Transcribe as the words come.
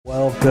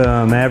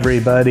Welcome,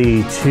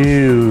 everybody,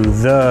 to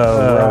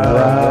the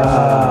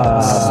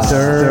Rob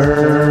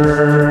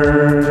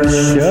Stern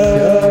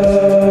Show.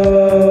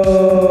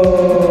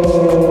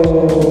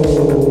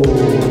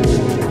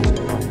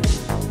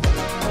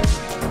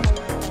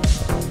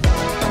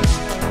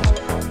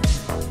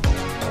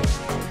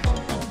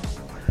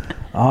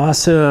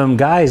 Awesome.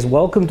 Guys,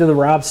 welcome to the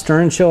Rob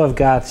Stern Show. I've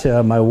got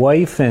my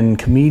wife and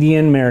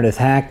comedian Meredith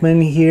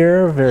Hackman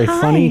here. Very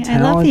funny,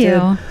 talented. I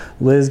love you.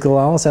 Liz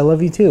Galalis, I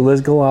love you too.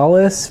 Liz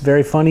Galalis,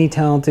 very funny,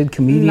 talented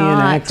comedian,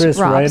 actress,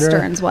 Rob writer.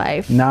 Stern's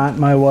wife. Not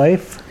my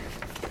wife.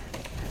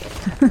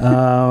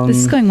 This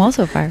is going well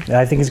so far.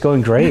 I think it's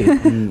going great.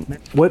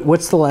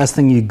 What's the last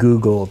thing you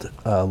Googled,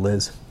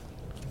 Liz?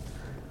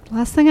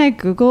 Last thing I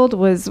Googled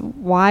was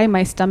why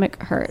my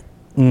stomach hurt.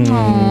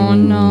 Oh,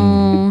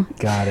 no.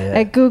 Got it.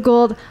 I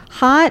Googled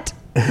hot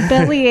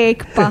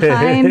bellyache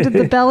behind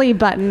the belly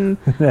button.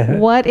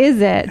 What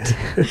is it?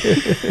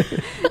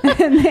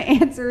 And the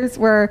answers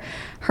were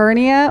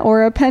hernia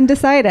or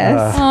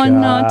appendicitis. Oh,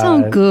 no,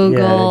 don't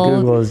Google. Yeah,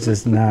 Google is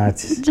just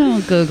not.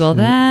 Don't Google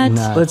that.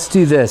 No. Let's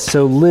do this.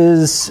 So,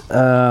 Liz,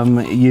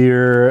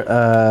 you're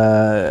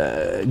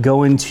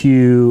going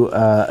to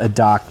a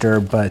doctor,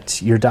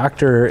 but your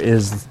doctor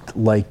is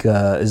like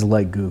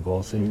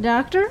Google. So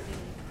Doctor?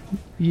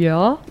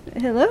 Yeah?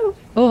 Hello?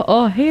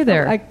 Oh, hey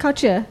there. I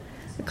caught you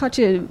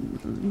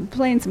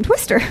playing some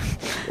Twister.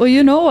 Well,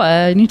 you know,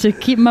 I need to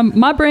keep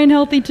my brain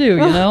healthy too, you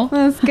know?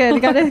 That's good.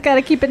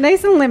 Gotta keep it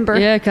nice and limber.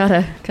 Yeah,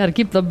 gotta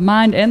keep the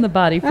mind and the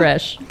body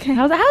fresh. Okay.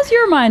 How's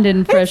your mind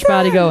and fresh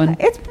body going?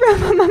 It's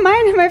my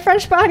mind and my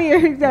fresh body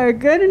are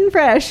good and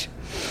fresh.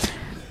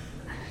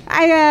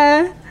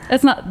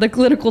 That's not the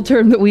clinical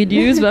term that we'd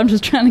use, but I'm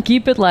just trying to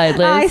keep it light,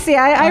 Liz. I see.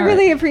 I All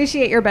really right.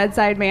 appreciate your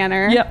bedside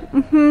manner. Yep.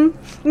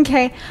 Mm-hmm.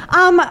 Okay.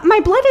 My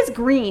blood is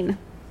green.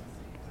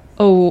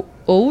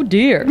 Oh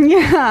dear.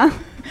 Yeah.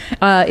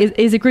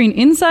 Is it green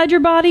inside your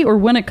body or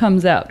when it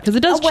comes out? Because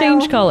it does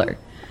change color.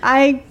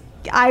 I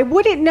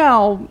wouldn't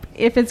know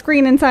if it's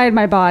green inside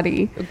my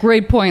body.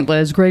 Great point,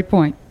 Liz. Great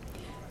point.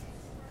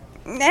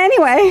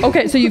 Anyway.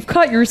 Okay, so you've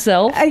cut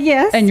yourself.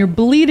 Yes. And you're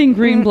bleeding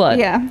green blood.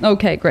 Yeah.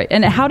 Okay, great.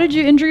 And how did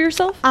you injure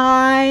yourself?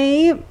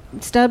 I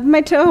stubbed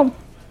my toe.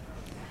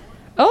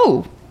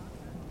 Oh.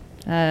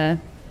 I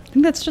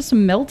think that's just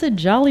some melted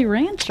Jolly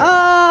Rancher.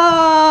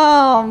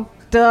 Oh,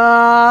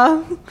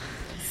 duh.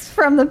 It's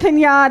from the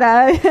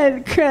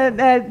piñata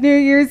at New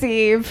Year's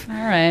Eve. All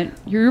right.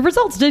 Your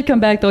results did come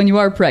back, though, and you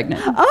are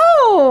pregnant.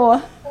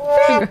 Oh.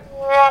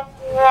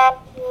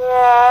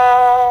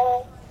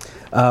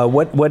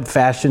 What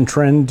fashion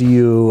trend do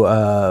you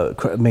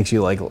makes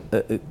you like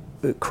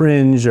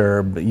cringe,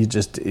 or you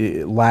just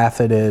laugh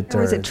at it?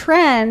 There was a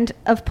trend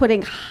of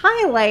putting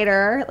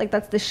highlighter, like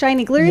that's the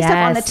shiny glittery stuff,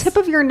 on the Yes. tip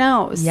of your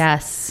nose.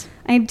 Yes.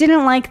 I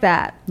didn't like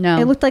that. No.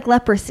 It looked like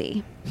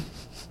leprosy.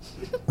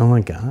 Oh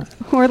my god!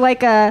 Or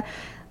like a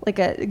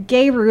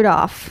gay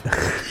Rudolph.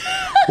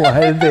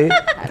 Why did they?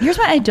 Here's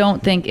why I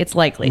don't think it's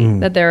likely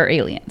that there are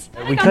aliens.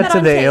 We cut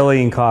to the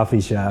alien coffee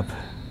shop.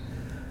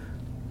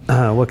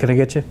 What can I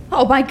get you?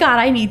 Oh my god,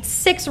 I need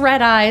 6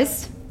 red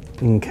eyes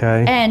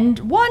Okay. and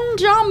 1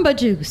 Jamba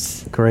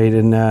Juice. Great.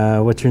 And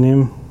what's your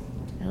name?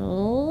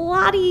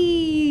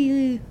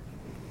 Lottie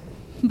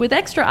with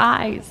extra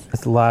eyes.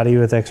 It's Lottie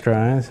with extra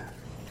eyes.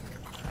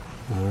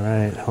 All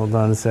right. Hold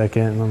on a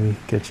second. Let me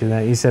get you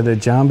that. You said a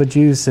Jamba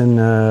Juice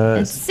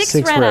and 6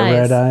 six red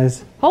eyes.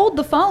 eyes. Hold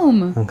the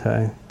foam.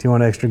 Okay. Do you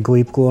want extra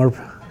Gleep Glorp?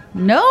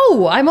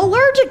 No, I'm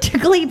allergic to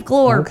Gleep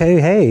Glorp. Okay.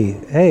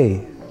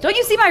 Hey. Don't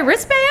you see my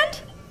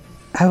wristband?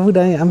 How would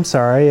I? I'm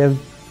sorry. I've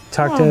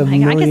talked to a my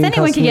God, I guess million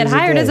anyone can get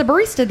customers hired day. as a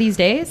barista these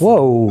days.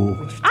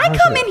 Whoa. I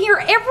come in here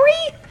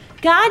every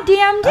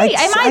goddamn day.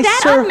 Am I that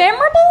serve-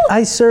 unmemorable?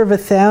 I serve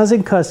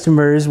 1,000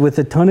 customers with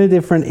a ton of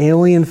different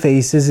alien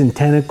faces and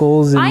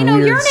tentacles and I know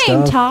weird your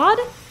name, stuff. Todd.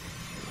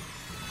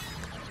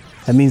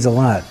 That means a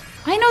lot.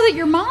 I know that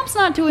your mom's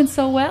not doing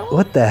so well.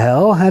 What the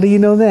hell? How do you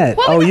know that?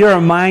 Well, Oh, because- you're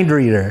a mind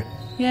reader.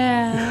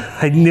 Yeah.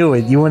 I knew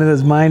it. You're one of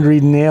those mind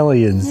reading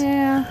aliens.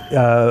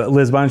 Yeah.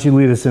 Liz, why don't you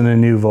lead us in a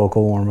new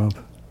vocal warm up?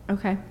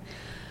 Okay.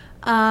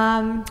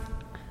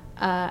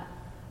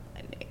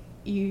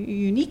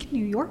 Unique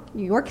New York.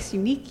 New York's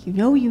unique. You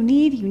know you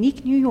need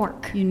unique New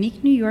York.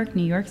 Unique New York.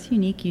 New York's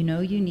unique. You know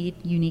you need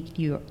unique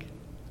New York.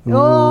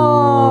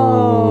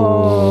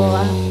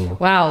 Oh.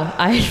 Wow.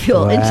 I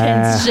feel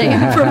intense shame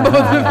from both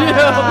of you.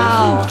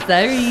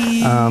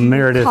 Sorry.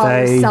 Meredith, Call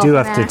I yourself do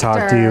an have to talk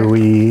to actor. you.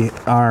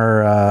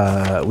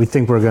 We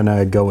think we're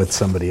gonna go with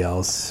somebody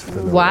else. For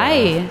the,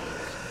 Why?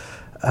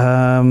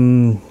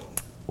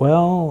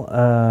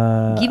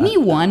 Well, Give me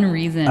one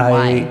reason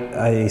why.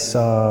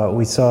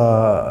 we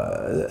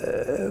saw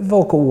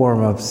vocal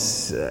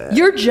warm-ups.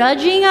 You're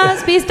judging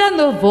us based on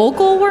the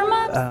vocal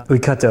warm-ups? We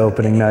cut to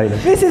opening night.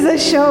 This is a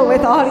show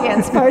with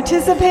audience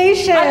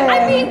participation.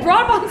 I'm being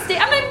brought up on stage.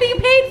 I'm not even being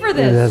paid for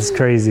this. That's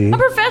crazy. I'm a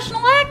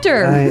professional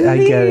actor. I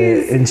get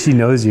it, and she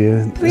knows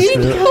you. She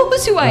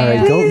knows who I All right,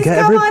 am. Please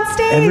come on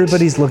stage.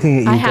 Everybody's looking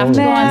at you. I have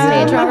to go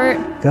on stage,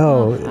 Robert?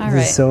 Go. all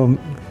right. So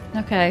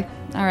Okay.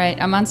 All right,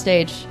 I'm on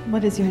stage.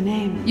 What is your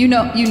name? You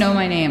know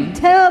my name.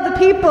 Tell the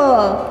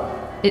people.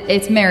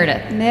 It's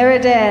Meredith.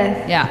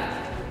 Meredith. Yeah.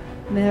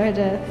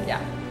 Meredith. Yeah.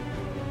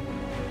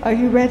 Are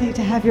you ready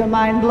to have your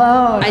mind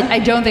blown? I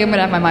don't think I'm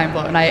gonna have my mind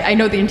blown. I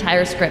know the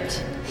entire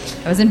script.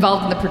 I was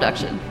involved in the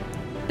production.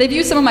 They've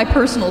used some of my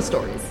personal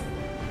stories.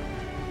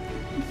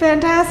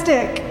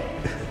 Fantastic.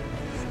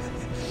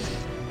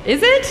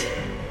 Is it?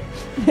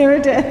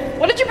 Meredith.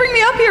 What did you bring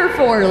me up here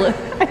for?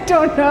 I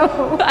don't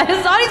know.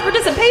 It's audience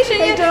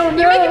participation. I don't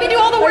know. You're making me do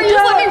all the work. You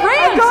just let me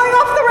rant. I'm going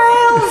off the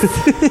rails.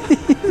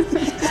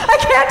 I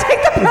can't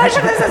take the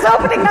pressure. This is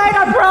opening night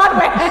on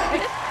Broadway.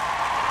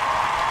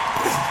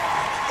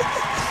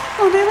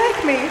 Oh, they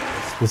like me.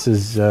 This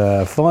is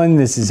fun.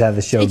 This is how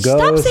the show goes.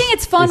 Stop saying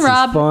it's fun, this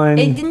Rob. Is fun.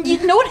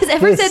 No one has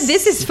ever said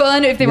this is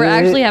fun if they were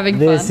actually having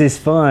fun. This is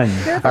fun.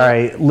 All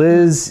right,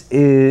 Liz,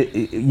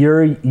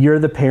 you're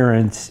the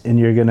parent, and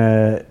you're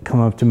gonna come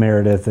up to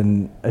Meredith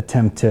and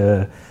attempt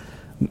to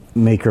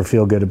make her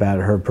feel good about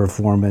her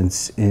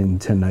performance in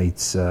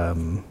tonight's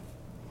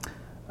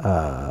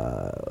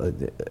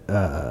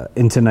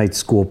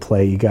school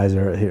play. You guys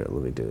are here.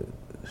 Let me do it.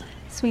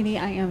 Sweetie,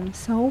 I am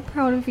so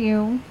proud of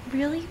you.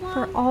 Really, Mom?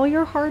 For all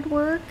your hard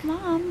work.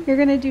 Mom. You're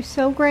gonna do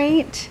so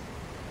great.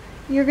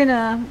 You're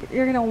gonna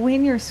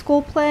win your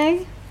school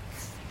play.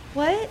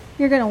 What?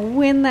 You're gonna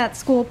win that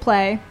school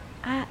play.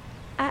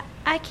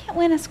 I can't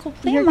win a school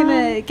play, You're Mom.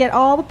 gonna get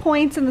all the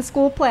points in the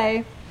school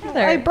play.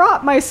 Mother. I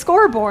brought my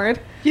scoreboard.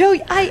 Yo,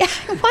 I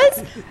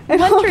was I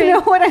don't wondering.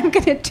 know what I'm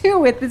gonna do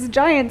with this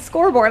giant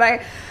scoreboard.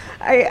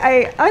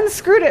 I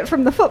unscrewed it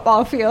from the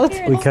football field.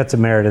 We cut to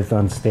Meredith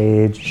on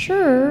stage.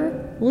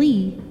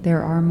 Surely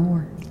there are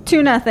more.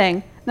 2-0.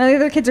 None of the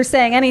other kids are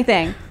saying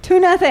anything.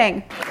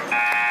 2-0.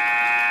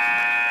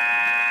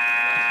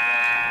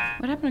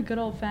 What happened to good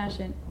old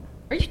fashioned?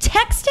 Are you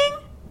texting?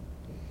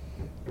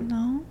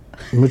 No.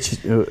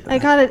 Which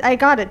I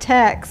got a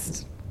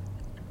text.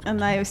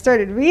 And I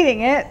started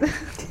reading it.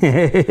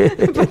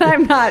 But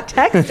I'm not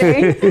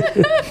texting.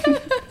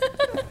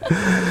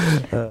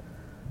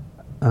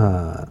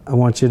 I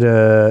want you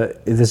to.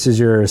 This is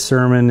your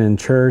sermon in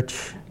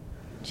church.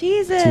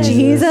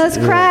 Jesus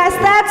Christ.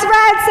 That's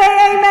right.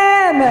 Say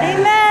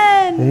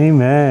amen.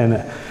 Amen. All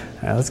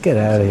right, let's get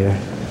out of here.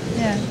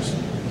 Yeah.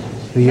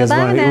 What do you guys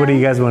Bye-bye want? now. What do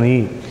you guys want to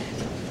eat?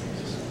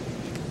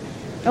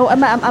 Oh,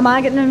 am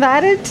I getting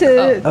invited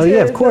to? Oh yeah,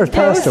 of course,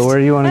 Pastor. Where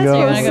do you want to Pastor,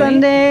 you go?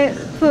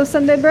 wanna go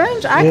Sunday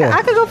brunch.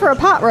 I could go for a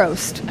pot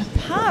roast.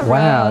 Pot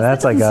Wow, roast.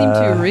 that's that like doesn't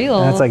seem a. too real.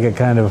 That's like a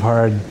kind of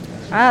hard.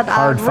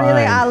 Hard find.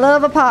 I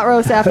love a pot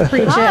roast after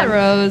preaching. Pot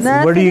roast.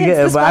 Nothing Where do you hits get?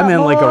 the I spot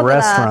meant like a more than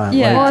restaurant.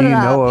 Yeah. Like, do you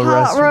more than know a pot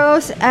restaurant?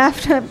 roast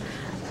after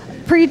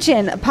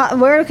preaching?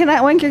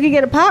 When can you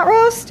get a pot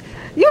roast?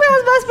 You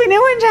guys must be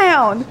new in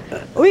town.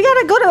 We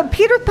gotta go to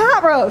Peter's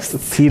Pot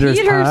Roast. Peter's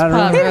Pot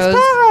Pot Peter's Roast.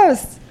 Pot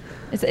Roast.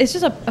 It's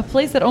just a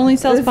place that only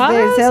sells pot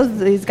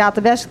roast? He's got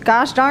the best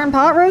gosh darn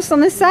pot roast on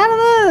this side of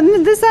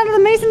the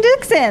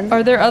Mason-Dixon.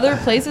 Are there other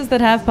places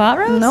that have pot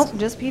roast? Nope,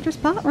 just Peter's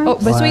Pot Oh,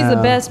 Roast. but so he's the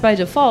Wow. best by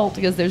default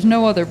because there's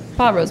no other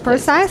pot roast place.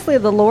 Precisely,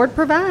 the Lord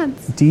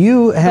provides. Do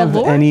you have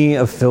Lord? any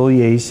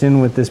affiliation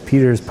with this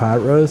Peter's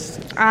Pot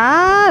Roast?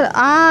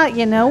 I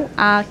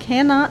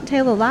cannot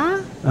tell a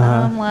lie.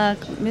 I'm like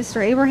Mr.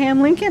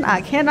 Abraham Lincoln.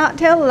 I cannot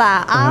tell a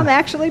lie. I'm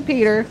actually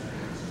Peter.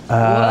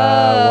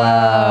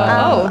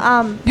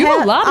 Wow. You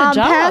have a lot of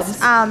jobs.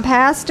 I'm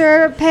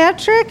Pastor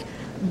Patrick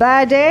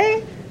by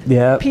day,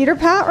 Yeah. Peter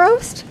Pot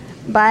Roast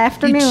by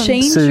afternoon.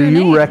 changed So are your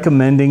you name.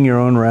 recommending your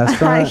own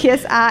restaurant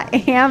Yes, I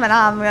am, and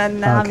I'm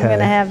Okay.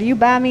 gonna have you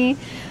buy me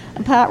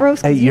a pot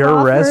roast 'cause at you your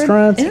offered-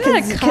 restaurant? Isn't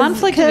that a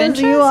conflict of 'cause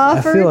interest? You I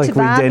offered feel like to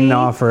we buy didn't me,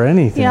 offer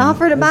anything. You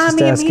offered to I was buy just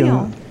me a asking-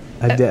 meal.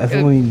 I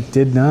definitely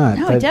did not.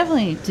 No, I but-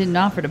 definitely didn't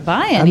offer to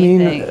buy I anything.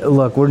 mean,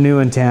 look, we're new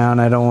in town.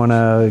 I don't want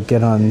to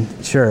get on.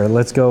 Sure,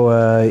 let's go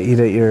eat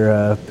at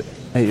your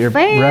restaurant.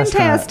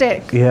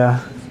 Fantastic. Yeah.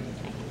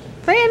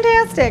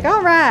 Fantastic.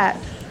 All right.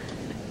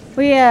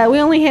 We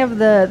only have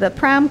the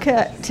prime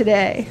cut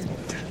today.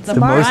 The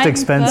most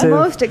expensive? The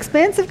most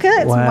expensive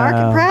cut. It's Wow.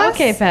 market price.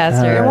 Okay,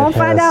 Pastor. You All won't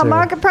find out Pastor.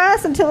 market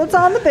price until it's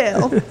on the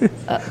bill.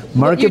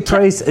 Market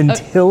price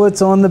until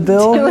it's on the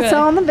bill? Until it's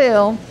on the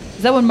bill.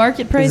 Is that what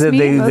market price Is it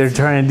means? they're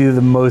trying to do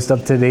the most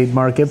up-to-date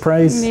market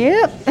price?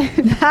 Yep.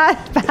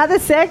 by the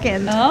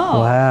second. Oh.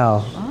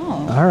 Wow.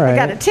 Oh. All right. I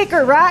got a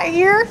ticker right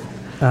here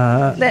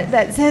Uh,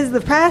 that says the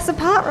price of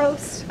pot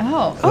roast.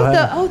 Oh.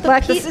 The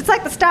Like it's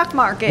like the stock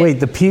market. wait,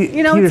 the Peter's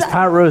it's-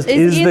 Pot Roast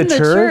is is in the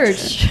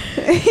church?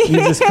 You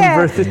just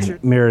convert the church.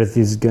 Meredith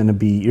is you're going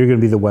to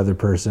be the weather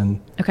person.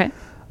 Okay.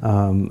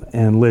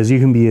 And Liz, you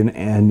can be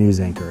a news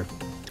anchor.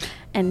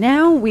 And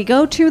now we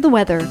go to the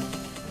weather.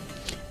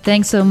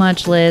 Thanks so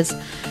much, Liz.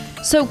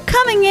 So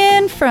coming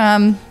in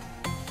from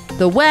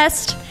the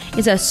west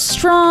is a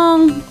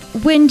strong,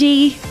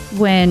 windy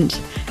wind.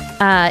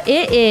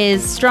 It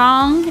is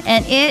strong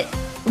and it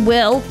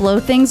will blow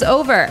things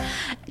over.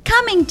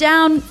 Coming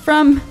down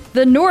from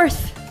the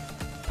north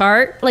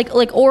part, like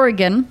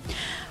Oregon,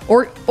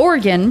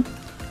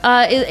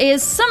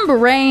 is some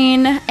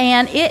rain,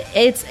 and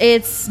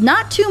it's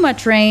not too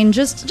much rain,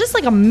 just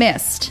like a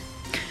mist.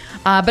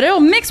 But it'll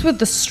mix with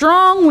the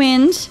strong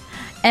wind,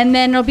 and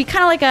then it'll be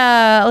kind of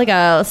like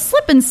a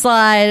slip and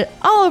slide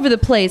all over the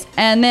place.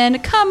 And then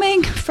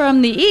coming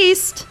from the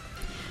east,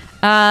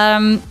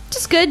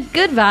 just good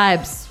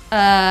vibes.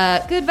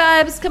 Good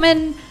vibes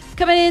coming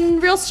in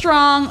real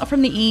strong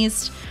from the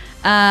east,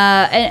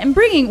 and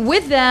bringing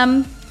with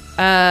them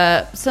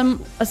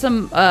some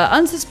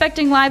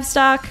unsuspecting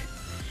livestock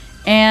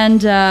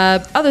and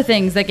other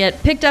things that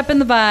get picked up in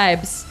the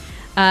vibes.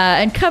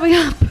 And coming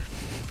up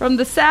from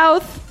the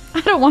south, I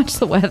don't watch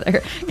the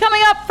weather.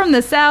 Coming up from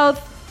the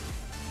south.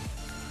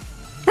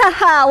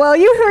 Well,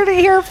 you heard it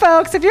here,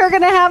 folks. If you're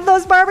going to have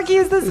those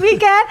barbecues this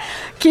weekend,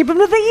 keep them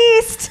to the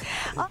east.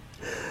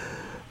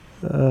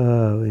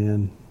 Oh,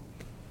 man.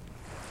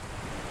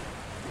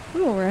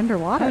 Ooh, we're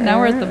underwater. Oh, now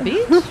we're at the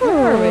beach?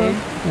 Where are we?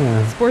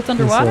 Yeah. Sports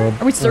underwater?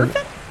 Are we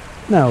surfing?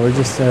 No, we're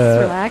just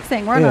It's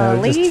relaxing. We're on a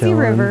we're just lazy chilling.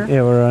 river.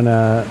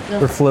 Yeah,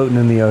 we're floating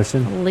in the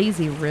ocean. A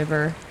lazy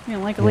river. You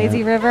know, like a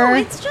lazy river. Oh,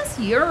 it's just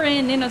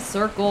urine in a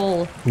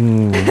circle.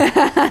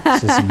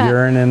 It's just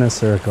urine in a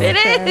circle. It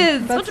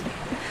is.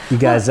 You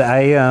guys,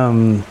 I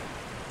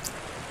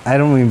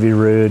don't mean to be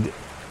rude.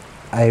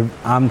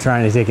 I'm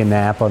trying to take a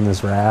nap on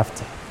this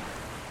raft,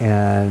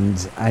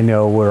 and I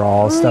know we're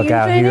all stuck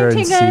out here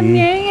at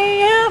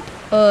sea.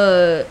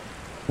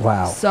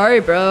 Wow. Sorry,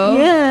 bro.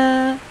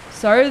 Yeah.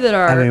 Sorry that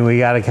our... I mean, we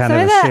got to kind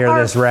of share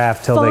this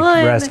raft till they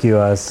rescue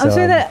us. So. I'm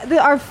sorry that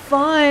our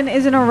fun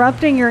is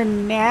interrupting your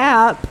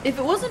nap. If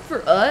it wasn't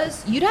for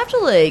us, you'd have to,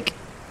 like,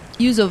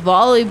 use a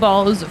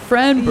volleyball as a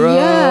friend, bro.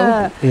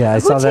 Yeah, I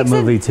saw that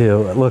movie, too.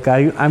 Look,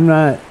 I'm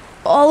not...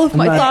 All of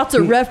my thoughts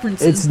are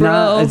references,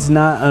 bro. It's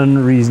not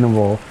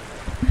unreasonable.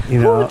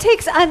 You know, who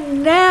takes a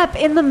nap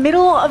in the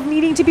middle of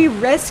needing to be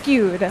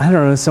rescued? I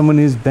don't know, someone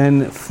who's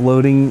been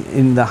floating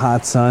in the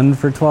hot sun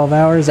for 12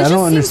 hours. I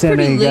don't understand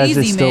how you guys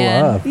are still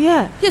up.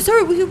 Yeah. Yeah,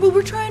 sorry,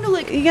 we're trying to,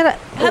 like, you gotta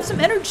have some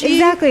energy.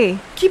 Exactly.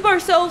 Keep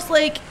ourselves,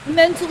 like,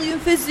 mentally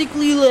and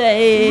physically,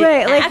 like,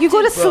 right. Like, active, you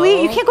go to bro.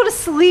 sleep. You can't go to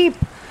sleep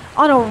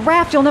on a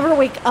raft. You'll never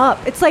wake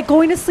up. It's like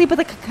going to sleep with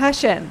a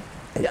concussion.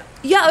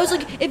 Yeah, I was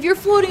like, if you're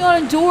floating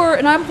on a door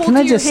and I'm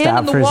holding your hand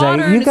in the water second?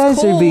 and You it's guys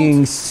cold, are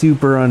being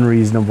super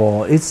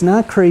unreasonable. It's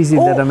not crazy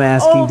that I'm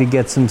asking to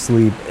get some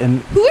sleep.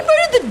 And who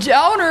invited the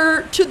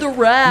downer to the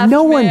raft?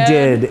 no one man?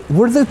 did.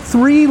 We're the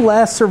 3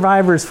 last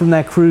survivors from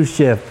that cruise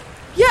ship.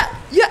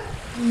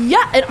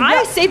 Yeah, and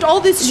I saved all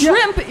this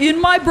shrimp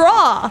in my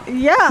bra.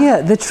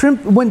 Yeah, the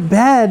shrimp went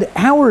bad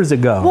hours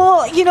ago.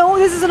 Well, you know,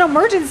 this is an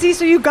emergency,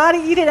 so you gotta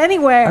eat it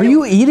anyway. Are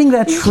you eating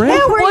that shrimp?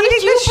 Yeah, we're What eating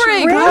did you the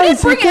bring? shrimp. I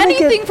didn't bring You're gonna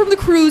anything from the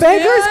cruise.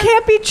 Beggars man.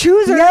 can't be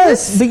choosers.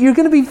 Yes, but you're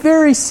going to be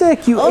very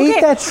sick. You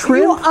ate that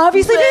shrimp. You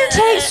obviously didn't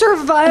take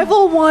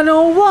Survival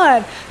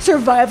 101.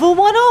 Survival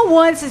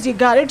 101 says you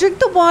gotta drink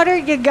the water,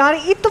 you gotta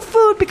eat the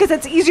food because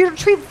it's easier to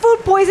treat food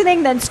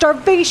poisoning than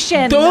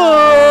starvation.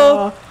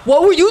 Duh.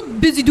 What were you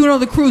busy doing on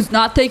the cruise?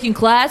 Not taking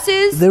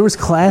classes? There was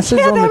classes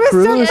on there the were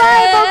cruise.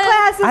 survival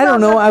classes. I don't on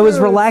know. the I was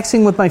cruise.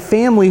 relaxing with my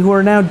family who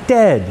are now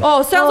dead.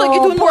 Oh, sounds like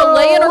you're doing more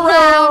laying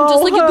around,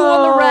 just like you do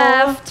on the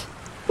raft.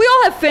 We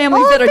all have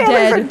families that are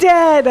families are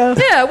dead.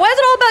 Yeah, why is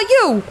it all about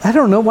you? I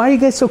don't know. Why are you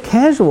guys so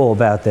casual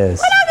about this?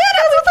 What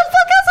the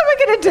fuck else am I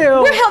gonna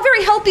do? We're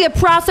very healthy at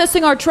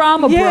processing our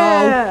trauma,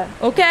 Yeah.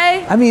 bro.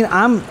 Okay? I mean,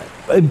 I'm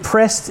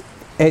impressed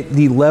at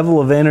the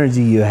level of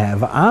energy you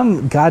have.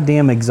 I'm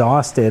goddamn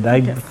exhausted.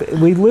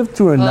 We lived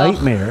through a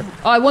nightmare.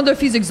 Oh, I wonder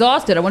if he's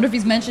exhausted. I wonder if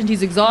he's mentioned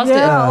he's exhausted.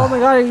 Yeah. Oh my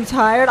god, are you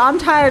tired? I'm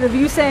tired of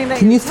you saying that.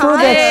 Can you you're throw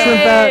tired. that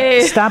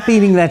shrimp out? Stop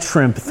eating that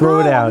shrimp. Throw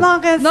it out. I'm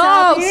not gonna No,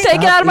 stop eating.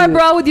 take it out of my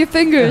bra with your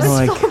fingers. Oh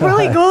my It's still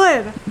really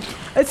God. good.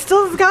 It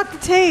still has got the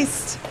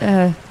taste.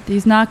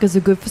 These knockers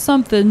are good for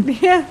something.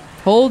 Yeah.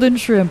 Holden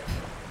shrimp.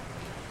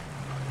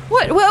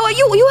 What? Well,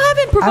 you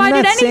haven't provided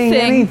I'm not anything.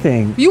 saying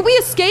anything. We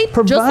escaped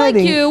just like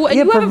you, and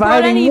yeah, you haven't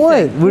brought providing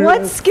anything.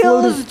 What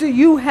skills do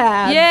you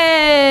have?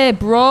 Yeah,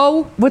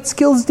 bro. What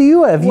skills do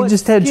you have? You What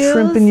just had skills?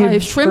 shrimp in your I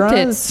have shrimp bras?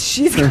 tits.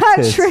 She's Shrimp got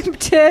tits. shrimp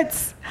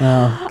tits.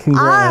 Oh,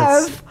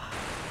 congrats.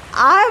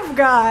 I've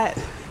got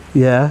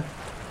Yeah.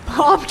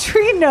 palm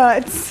tree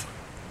nuts.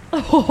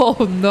 Oh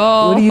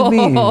no! What do you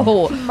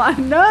mean? My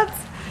nuts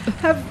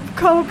have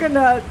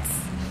coconuts.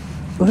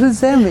 What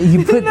does that mean?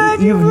 You put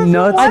you have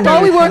nuts I in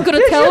thought your- we weren't going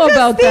to Did tell you just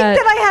about think that.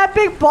 that I had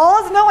big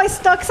balls? No, I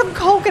stuck some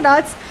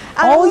coconuts.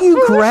 All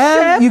you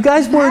grabbed, ship. you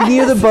guys weren't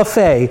near the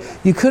buffet.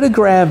 You could have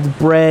grabbed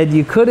bread.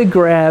 You could have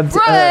grabbed.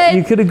 Bread?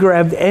 You could have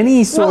grabbed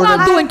any sort We're not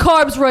of. doing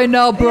carbs right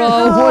now, bro.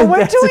 No, we're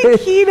That's doing it.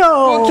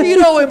 keto. We're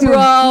ketoing, Doing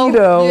bro.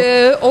 keto.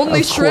 Yeah,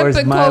 only Of shrimp course,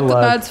 and my luck.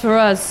 coconuts for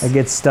us. I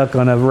get stuck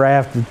on a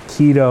raft with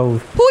keto.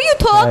 Who are you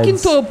talking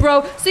Guys. to,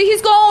 bro? See,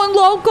 he's going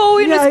loco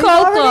in Yeah, his he's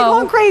already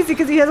going cocoa. crazy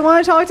because he doesn't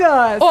want to talk to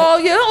us. Oh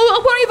yeah,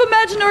 what do you have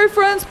imaginary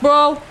friends,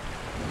 bro?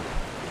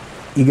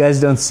 You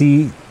guys don't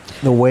see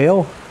the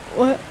whale?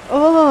 What?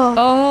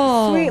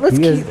 Oh. Sweet.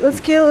 Let's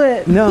kill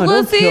it. No,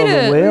 Let's don't kill eat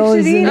the it. whale. We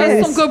should eat it.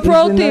 That's some good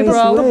protein,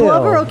 bro. The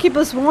blubber will keep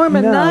us warm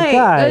at night.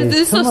 Guys,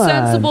 This is a come on.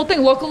 sensible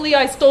thing. Luckily,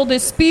 I stole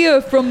this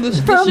spear from the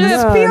From ship.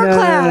 the spear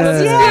class.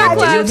 no. Yeah.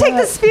 Spear Did you take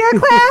the spear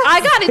class?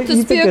 I got into You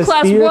took spear a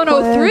class spear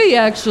 103,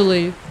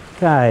 actually.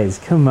 Guys,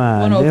 come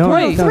on.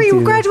 103. Don't You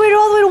do graduated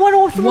all the way to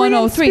 103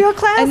 103. spear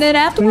class? And then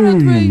after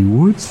 103...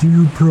 what's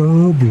your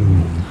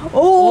problem?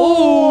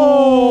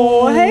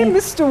 Oh, hey,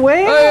 Mr.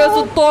 Whale. Hey,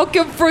 it's a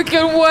talking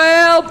freaking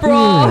whale,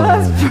 bro.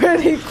 That's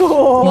pretty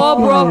cool. Oh,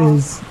 bro.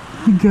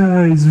 You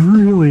guys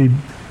really,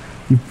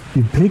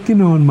 you're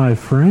picking on my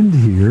friend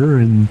here,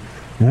 and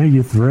now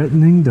you're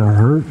threatening to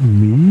hurt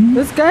me?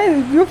 This guy,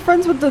 you're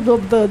friends with the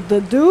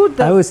dude?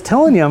 I was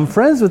telling you, I'm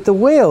friends with the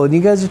whale, and you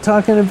guys are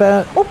talking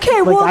about...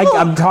 Okay, like, well, look.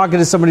 I'm talking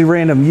to somebody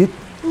random.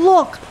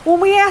 Look, when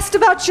we asked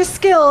about your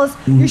skills,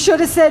 you should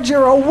have said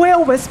you're a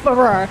whale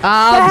whisperer.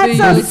 Obvious.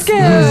 That's a He's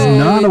skill.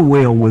 not a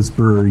whale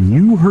whisperer.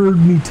 You heard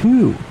me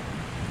too.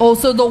 Oh,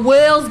 so the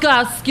whale's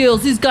got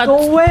skills. He's got The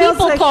whale's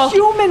people a called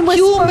human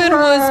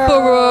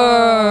whisperer.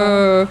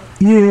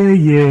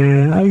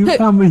 Yeah,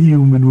 I'm a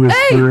human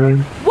whisperer.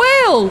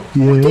 Whale,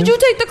 Yeah? did you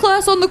take the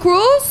class on the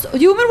cruise?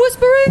 Human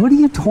whispering? What are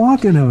you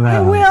talking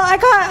about?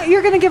 Will,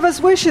 you're going to give us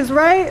wishes,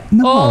 right?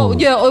 No. Oh,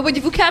 yeah. Oh,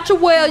 if you catch a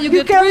whale, you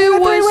get three You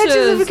get three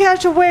wishes if you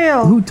catch a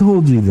whale. Who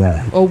told you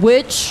that? A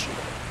witch?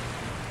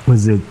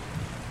 Was it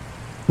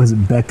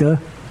Becca?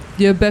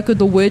 Yeah, Becca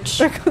the witch.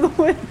 Becca the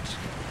witch.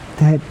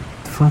 That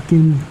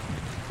fucking...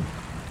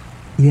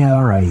 Yeah,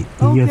 all right.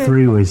 You get Okay.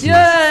 3 wishes.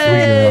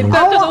 Yay! Good job.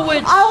 Becca the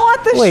witch. I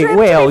want the Wait, shrimp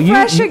Whale, to be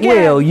fresh again.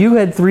 Whale, you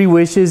had 3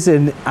 wishes,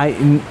 and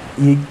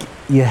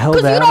you held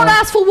Because out you don't on-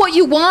 ask for what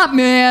you want,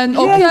 man. Yeah,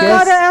 Okay. you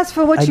gotta ask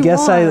for what I you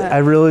guess want. I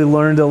really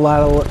learned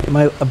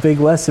a big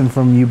lesson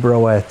from you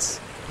broettes.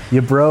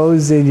 You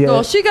bros and you...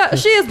 Oh, she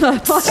is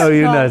nuts. Oh,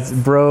 you're nuts.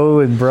 Bro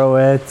and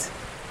broettes.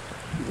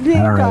 Yeah, you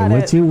All right,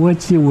 got it.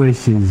 what's your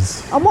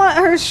wishes? I want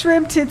her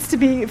shrimp tits to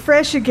be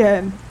fresh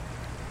again.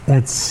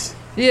 That's...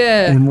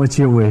 Yeah. And what's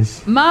your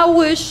wish? My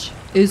wish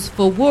is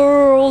for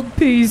world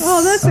peace.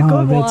 Oh, that's a good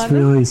one. That's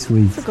really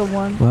sweet. That's a good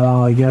one.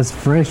 Well, I guess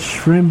fresh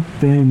shrimp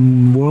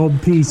and world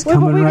peace Wait,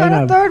 coming but we right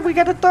got up. a third. We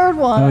got a third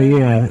one. Oh,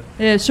 yeah.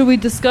 Yeah, should we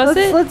discuss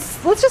it?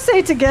 Let's just say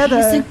it together.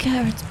 Peas and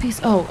carrots,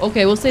 peas. Oh,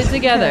 okay, we'll say it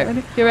together.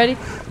 ready? You ready?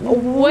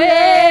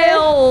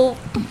 Whale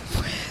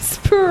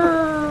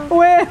whisper.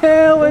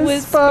 Whale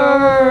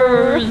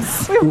whispers.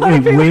 Whispers. We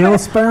want to Wait, be whale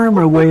sperm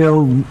or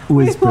whale We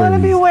whispers? want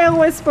to be whale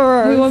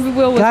whisperers. We want to be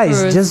whale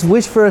whispers. Guys, just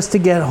wish for us to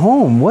get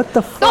home. What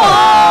the fuck?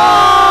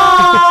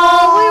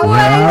 Oh, we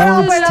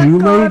Well, went it's with a too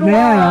late good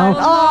now.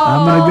 one.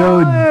 I'm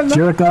going to go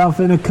jerk off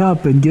in a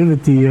cup and give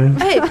it to you.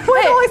 Hey,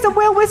 We're always a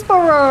whale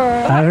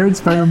whisperer. I heard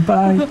sperm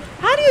pie.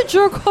 how do you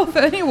jerk off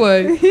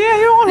anyway? Yeah, you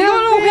don't You have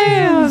don't know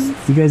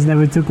hands. You guys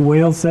never took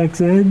whale sex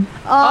ed?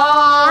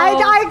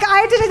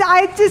 I didn't.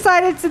 I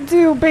decided to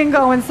do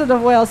bingo instead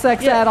of whale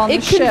sex ed on the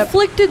it ship.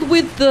 conflicted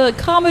with the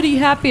comedy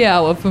happy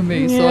hour for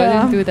me, so I Yeah.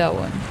 didn't do that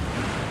one.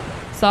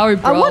 Sorry,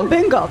 bro. I won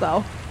bingo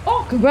though.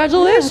 Oh,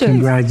 congratulations.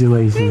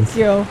 Congratulations. Thank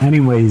you.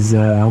 Anyways,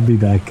 I'll be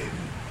back.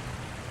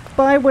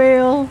 Bye,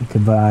 whale.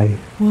 Goodbye.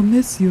 We'll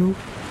miss you.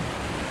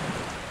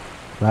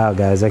 Wow,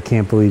 guys, I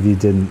can't believe you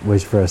didn't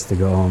wish for us to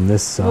go home.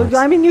 This sucks.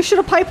 Well, I mean, you should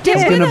have piped in.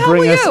 It's where gonna the hell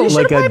bring were us you? You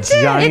like should've a piped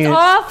in. giant, It's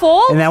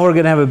awful. and now we're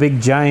gonna have a big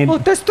giant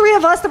Look, there's 3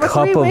 of us. There were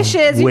cup 3 of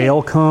wishes.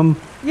 whale cum.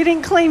 You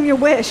didn't claim your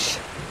wish.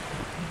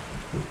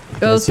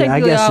 It was I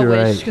technically guess our you're wish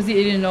right. because he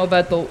didn't know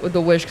about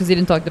the wish because he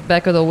didn't talk to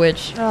Becca the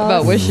witch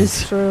about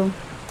wishes. True.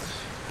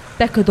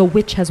 Becca the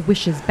witch has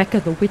wishes. Becca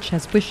the witch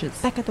has wishes.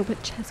 Becca the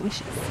witch has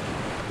wishes.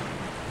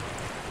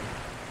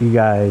 You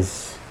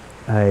guys,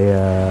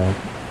 I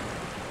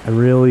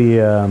really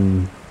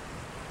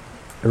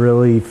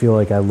feel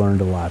like I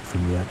learned a lot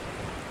from you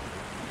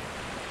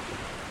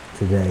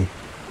today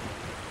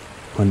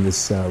on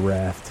this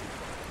raft.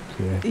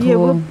 Here. Yeah,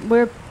 Cool.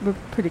 we're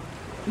pretty.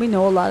 We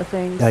know a lot of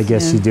things. I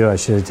guess Yeah. you do. I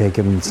should have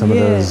taken some of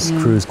Yeah. those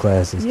cruise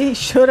classes. Yeah, you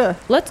shoulda.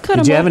 Let's cut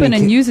Did you him have open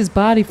any and use his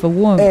body for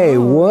warmth. Hey,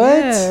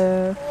 what?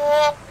 Yeah.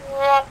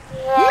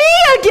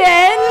 Me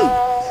again?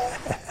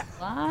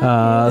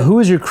 Who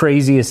was your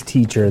craziest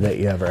teacher that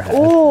you ever had?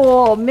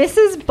 Oh,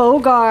 Mrs.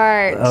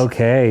 Bogart.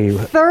 Okay.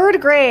 3rd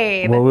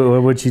grade.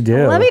 What would you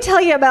do? Let me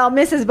tell you about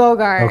Mrs.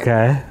 Bogart.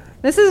 Okay.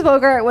 Mrs.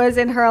 Bogart was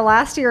in her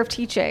last year of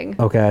teaching,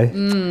 Okay.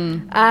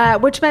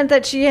 which meant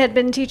that she had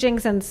been teaching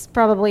since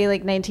probably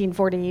like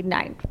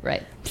 1949.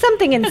 Right.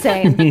 Something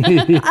insane.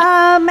 You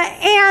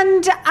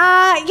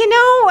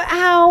know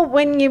how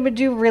when you would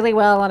do really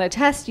well on a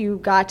test, you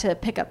got to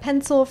pick a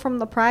pencil from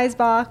the prize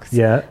box?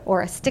 Yeah.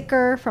 Or a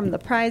sticker from the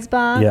prize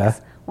box? Yeah.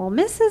 Well,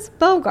 Mrs.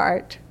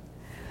 Bogart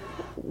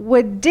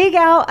would dig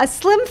out a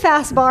Slim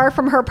Fast bar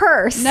from her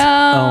purse No.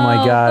 Oh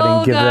my God!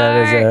 And give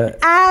that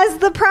as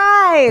the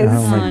prize.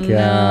 Oh my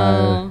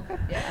God.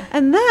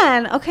 And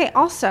then, okay,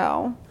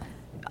 also,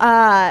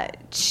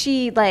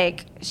 she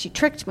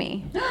tricked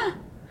me.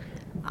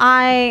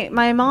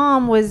 my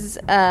mom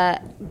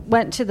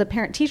went to the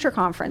parent-teacher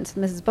conference,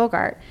 Mrs.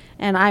 Bogart,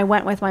 and I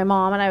went with my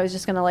mom, and I was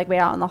just going to like wait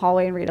out in the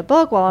hallway and read a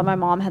book while my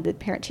mom had the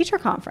parent-teacher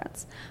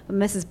conference. But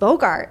Mrs.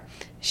 Bogart,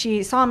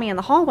 she saw me in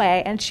the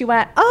hallway, and she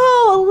went,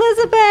 "Oh,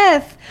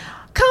 Elizabeth,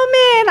 come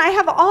in. I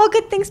have all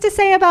good things to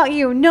say about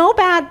you. No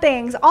bad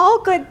things, all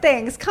good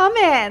things. Come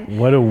in."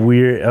 What a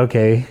weird,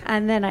 okay.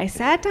 And then I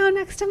sat down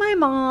next to my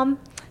mom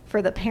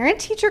for the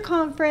parent-teacher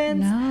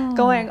conference, No.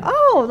 going,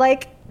 "Oh,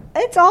 like,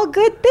 it's all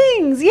good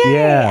things. Yay."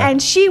 Yeah.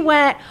 And she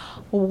went,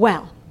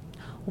 "Well,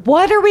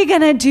 what are we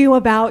going to do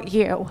about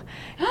you?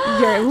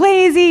 You're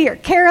lazy, you're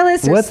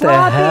careless, you're What the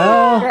sloppy,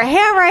 hell? your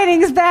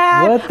handwriting's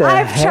bad. What the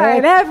I've heck?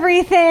 tried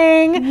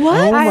everything.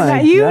 What? Oh my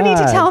You need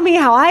to God. tell me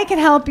how I can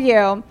help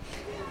you."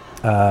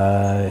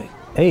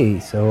 Hey,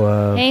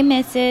 so, Hey,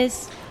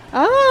 Mrs.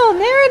 Oh,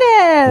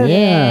 Meredith.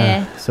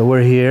 Yeah. So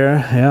we're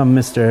here. Yeah, I'm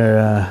Mr.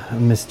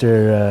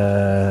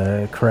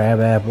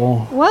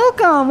 Crabapple.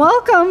 Welcome.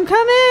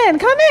 Come in,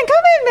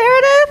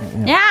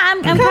 Meredith. Yeah,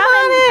 I'm Come coming.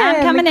 on in.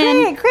 I'm coming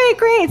in.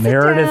 Great. Sit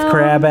Meredith down,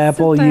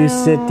 Crabapple, you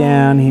sit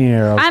down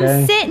here, okay?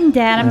 I'm sitting,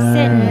 Dad. I'm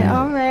sitting.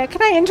 All right.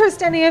 Can I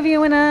interest any of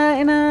you in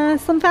a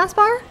Slim Fast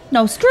bar?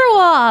 No, screw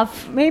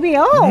off. Maybe.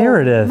 Oh,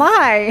 Meredith.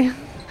 My.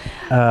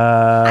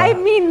 I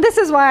mean, this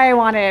is why I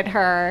wanted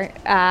her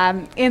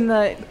in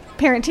the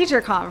parent-teacher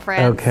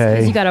conference.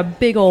 Okay. You got a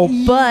big old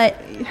butt.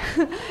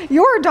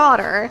 Your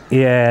daughter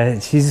Yeah,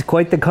 she's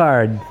quite the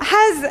card.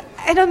 has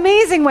an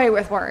amazing way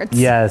with words.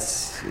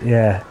 Yes,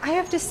 yeah. I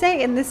have to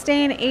say, in this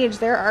day and age,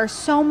 there are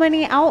so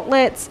many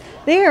outlets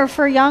there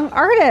for young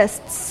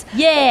artists.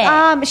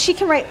 Yeah. She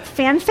can write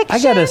fan fiction.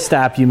 I gotta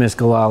stop you, Miss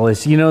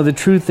Galalis. You know, the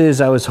truth is,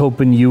 I was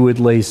hoping you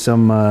would lay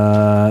some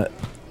of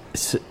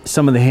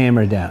the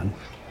hammer down.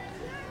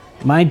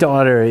 My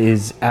daughter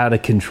is out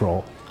of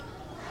control.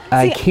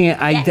 I can't.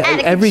 out of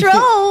Everything.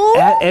 control.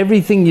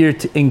 Everything you're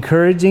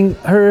encouraging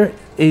her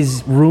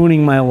is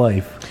ruining my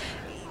life.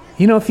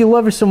 You know, if you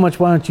love her so much,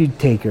 why don't you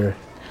take her?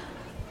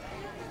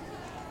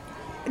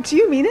 Do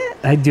you mean it?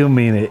 I do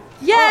mean it.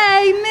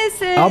 Yay,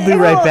 Mrs. I'll be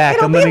right back.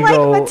 It'll I'm be gonna like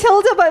go.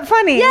 Matilda, but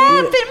funny.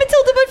 Yeah,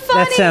 Matilda, but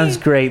funny. That sounds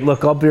great.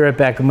 Look, I'll be right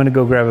back. I'm gonna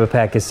go grab a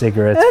pack of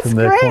cigarettes That's from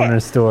the great. corner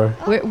store.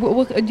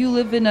 Do you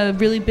live in a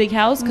really big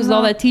house because of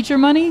all that teacher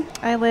money?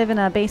 I live in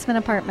a basement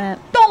apartment.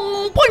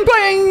 Dong, boing,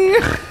 boing.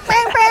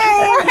 Bang,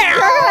 bang. You're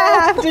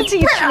gonna have to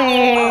teach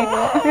me.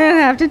 You're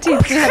gonna have to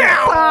teach me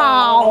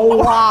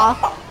how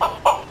to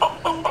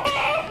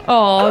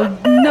Oh,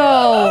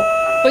 no.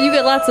 But you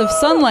get lots of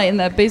sunlight in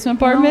that basement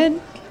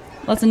apartment?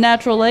 Lots of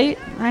natural light?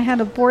 I had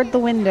to board the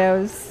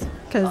windows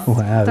because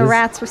Wow, the this-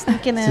 rats were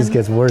sneaking This just in.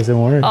 gets worse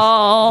and worse.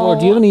 Oh.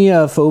 Do you have any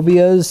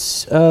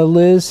phobias,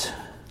 Liz?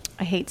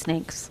 I hate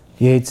snakes.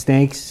 You hate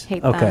snakes?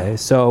 Hate okay, them.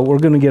 so we're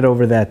gonna get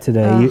over that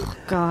today. Oh,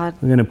 God.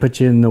 We're gonna put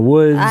you in the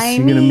woods. I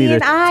You're gonna meet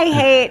mean, a I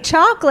hate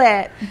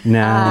chocolate.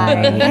 Nah. I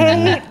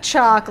hate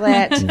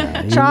chocolate.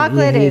 you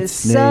Chocolate hate is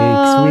snakes.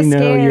 so We know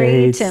you scary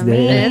hate to snakes.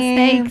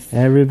 me. Snakes.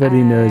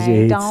 Everybody knows you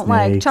hate snakes. I don't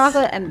like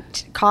chocolate, and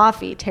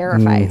coffee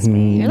terrifies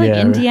me. You're like Yeah,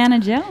 right. Indiana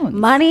Jones.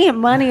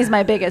 Money is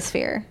my biggest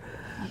fear.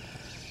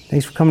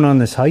 Thanks for coming on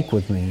this hike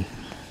with me.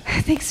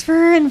 Thanks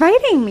for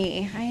inviting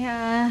me.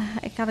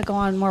 I gotta go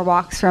on more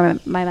walks for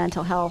my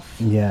mental health.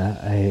 Yeah,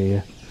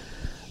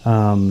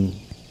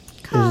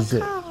 Caw, is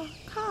it- caw,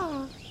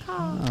 caw,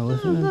 caw. Oh,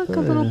 listen to Look, that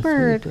a little sweet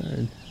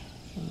bird.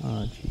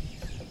 Oh,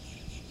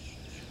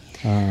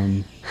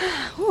 jeez.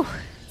 Whew,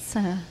 it's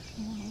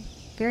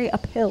very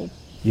uphill.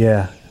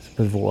 Yeah, it's a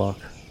bit of a walk.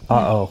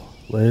 Uh-oh.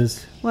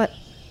 Liz, What?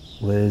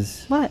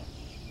 What?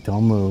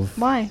 don't move.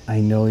 Why? I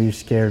know you're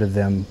scared of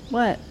them.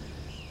 What?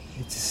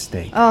 It's a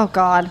snake. Oh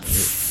God.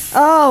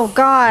 Oh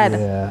God.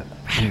 Yeah,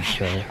 I'm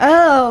sorry.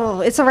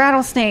 Oh, it's a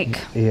rattlesnake.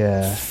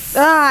 Yeah.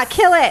 Ah,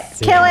 kill it.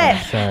 Kill Yeah,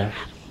 it. Sorry.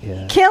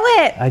 Yeah. Kill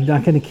it. I'm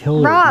not gonna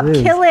kill Rob, it.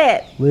 Liz. kill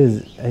it.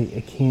 Liz,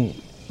 I can't.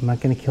 I'm not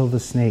gonna kill the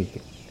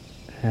snake.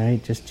 All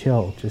right, just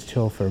chill. Just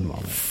chill for a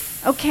moment.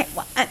 Okay.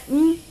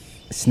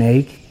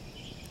 Snake.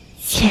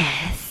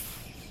 Yes.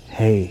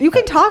 Hey. You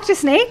can talk to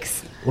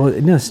snakes? Well,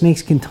 no,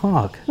 snakes can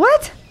talk.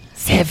 What?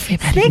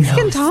 Everybody Snakes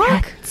can knows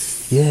talk?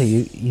 Yeah,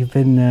 you've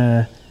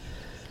been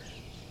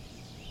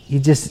you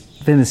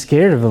just been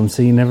scared of them,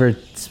 so you never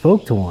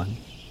spoke to one.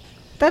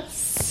 That's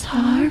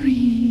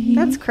Sorry.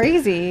 that's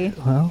crazy.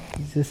 Well,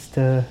 just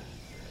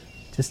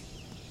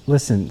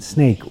listen,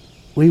 Snake.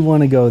 We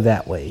want to go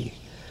that way.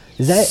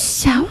 Is that?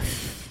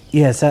 South?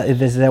 Yes.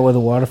 Is that where the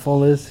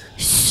waterfall is?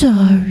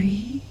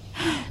 Sorry,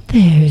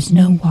 there's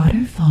no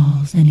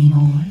waterfalls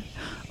anymore.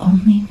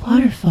 Only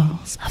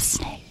waterfalls of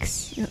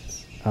snakes.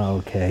 Oh,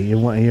 okay. You're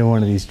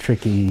one of these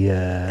tricky.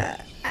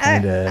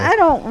 I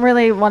don't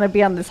really want to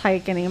be on this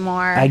hike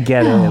anymore. I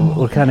get it.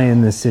 We're kind of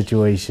in this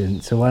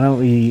situation, so why don't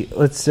we?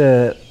 Let's.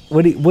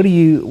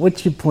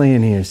 What's your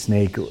plan here,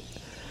 Snake? Well,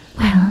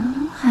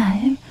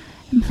 I'm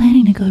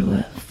planning to go to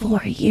a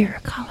 4-year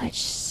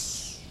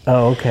college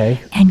Oh, okay.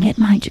 and get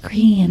my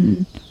degree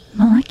in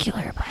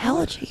molecular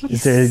biology.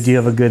 Do you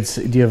have a good?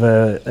 Do you have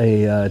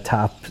a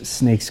top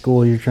snake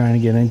school you're trying to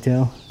get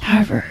into?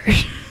 Harvard.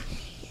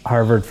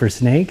 Harvard for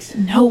snakes?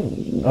 No.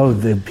 Oh,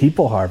 the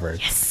people Harvard.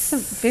 Yes.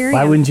 Very.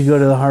 Why wouldn't you go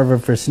to the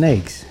Harvard for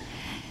snakes?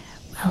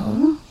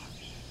 Well,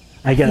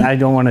 I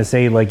don't want to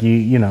say like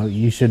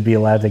you should be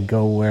allowed to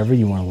go wherever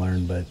you want to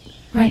learn, but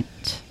right.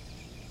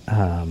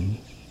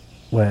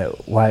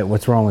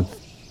 what's wrong with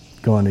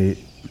going to?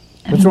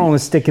 What's wrong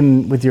with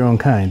sticking with your own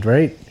kind,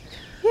 right?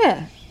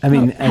 Yeah. I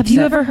mean, Have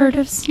you ever heard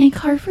of Snake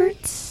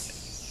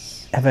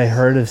Harvards? Have I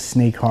heard of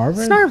Snake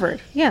Harvard? Snarvard.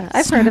 Yeah,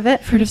 I've heard of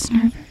it. Heard of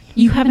Snarvard?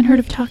 You haven't heard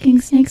of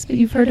talking snakes, but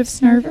you've heard of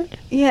Snarvard?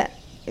 Yeah.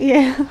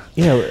 Yeah.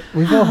 Yeah,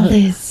 we've all heard.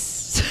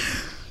 Liz.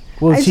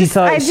 Well, I she just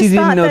didn't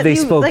thought know that they you,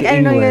 spoke like, English.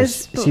 I know you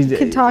guys She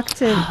could talk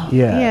to.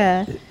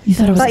 Yeah. You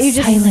thought it was Thought a you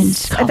silent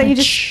just. I thought you college.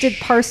 just did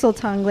parcel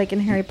tongue like in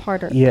Harry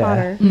Potter. Yeah.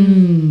 Potter.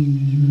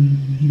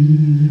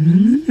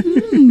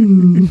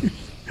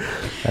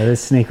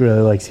 This snake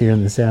really likes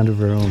hearing the sound of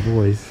her own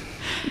voice.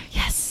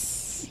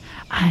 Yes.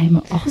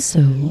 I'm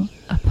also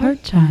a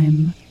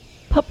part-time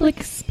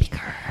public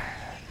speaker.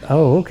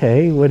 Oh,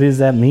 okay. What does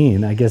that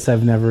mean? I guess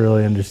I've never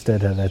really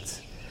understood how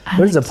that's.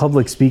 What is a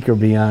public speaker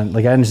beyond?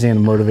 Like, I understand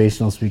a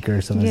motivational speaker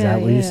or something. Is Yeah,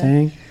 that what you're yeah.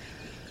 saying?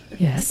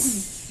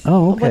 Yes.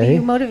 Oh, What do okay.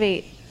 you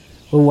motivate?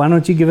 Well, why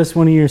don't you give us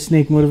one of your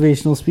snake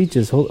motivational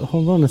speeches?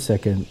 Hold on a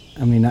second.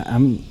 I mean,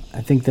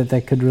 I think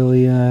that could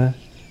really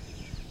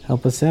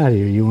help us out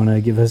here. You want to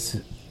give us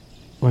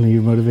one of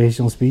your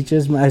motivational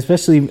speeches?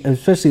 Especially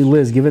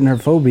Liz, given her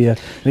phobia.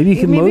 Maybe you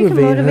can Maybe you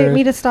can motivate her.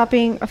 me to stop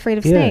being afraid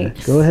of Yeah,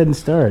 snakes. go ahead and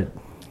start.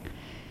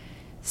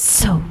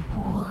 So,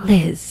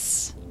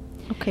 Liz,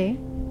 Okay.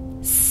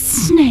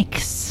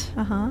 snakes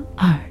Uh-huh.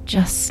 are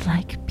just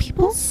like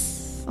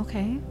people's,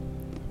 Okay.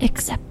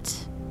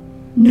 except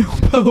no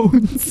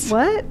bones.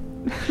 What?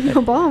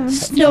 No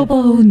bones. No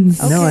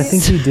bones. No, I Okay.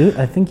 think you do.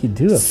 I think you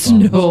do have bones.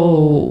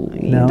 Snow.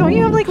 No. Don't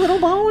you have like little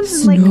bones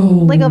and Snow.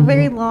 like a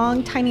very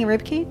long, tiny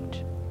rib cage?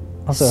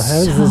 Also, how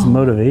is this So-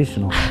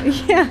 motivational?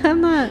 Yeah,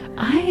 I'm not.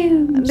 I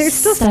am They're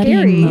still studying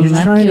scary.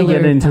 You're trying to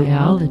get molecular into.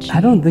 biology. I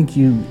don't think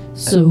you.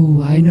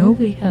 So I know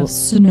we have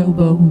snow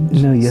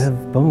bones. No, you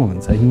have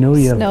bones. I know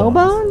you have Snow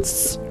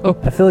bones. bones?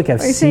 I feel like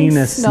I've Are you seen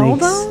saying a snow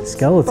snake's bones?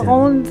 skeleton.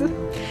 Bones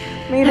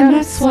made And out of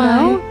that's snow?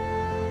 why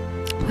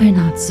we're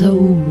not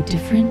so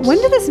different. When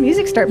did this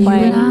music start you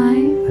playing?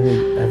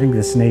 and I think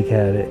the snake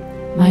had it.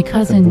 I, my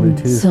cousin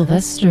Bluetooth.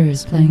 Sylvester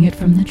is playing it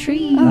from the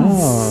trees.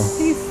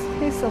 Oh.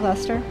 Hey,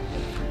 Sylvester.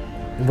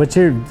 What's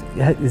your?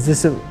 Is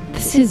this a?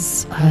 This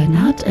is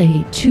not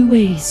a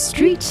two-way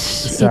street.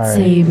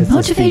 Sorry, it's a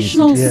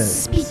motivational Yeah,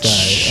 speech.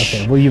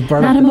 Sorry. Okay. Well, you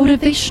brought Not a up.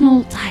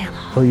 motivational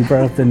dialogue. Well, you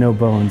brought up the no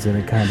bones, and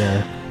it kind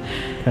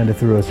of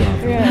threw us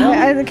off.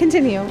 Yeah, I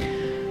continue.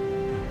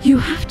 You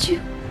have to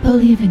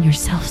believe in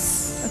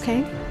yourselves,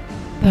 Okay.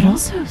 but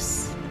also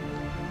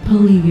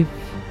believe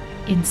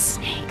in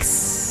snakes.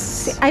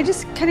 See, I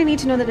just kind of need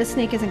to know that a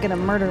snake isn't going to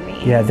murder me.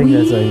 Yeah, I think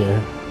that's We-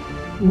 like.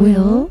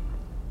 Will,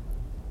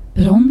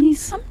 but only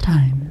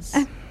sometimes.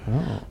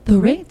 Oh. The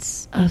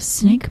rates of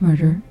snake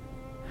murder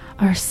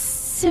are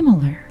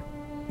similar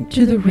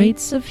to the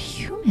rates of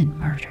human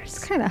murders.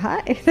 It's kind of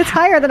high. That's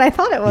higher than I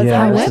thought it was.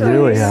 Yeah, it's However,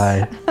 really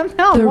high. I'm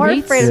now The more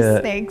rates- afraid Yeah.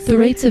 of snakes. The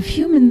rates of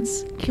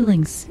humans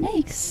killing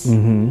snakes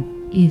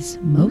Mm-hmm. is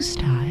most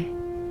high.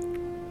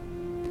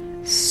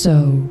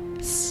 So,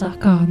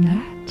 suck on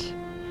that.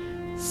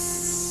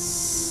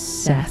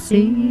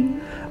 Sassy.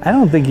 I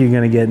don't think you're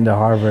going to get into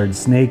Harvard,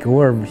 snake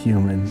or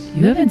human.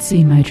 You haven't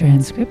seen my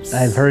transcripts.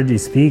 I've heard you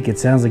speak. It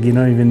sounds like you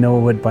don't even know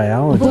what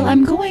biology. Well,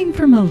 I'm going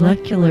for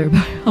molecular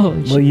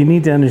biology. Well, you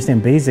need to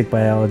understand basic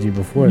biology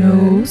before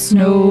No that.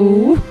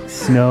 snow.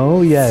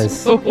 Snow,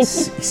 yes.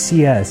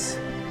 CS.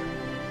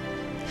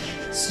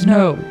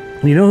 Snow.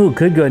 You know who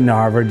could go into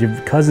Harvard? Your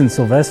cousin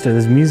Sylvester.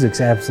 This music's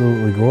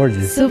absolutely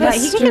gorgeous. Yeah,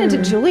 he can get into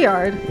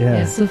Juilliard. Yeah.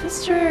 Yeah,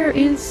 Sylvester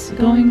is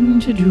going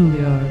to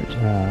Juilliard.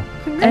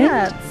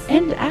 Congrats.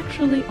 And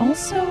actually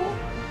also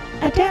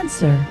a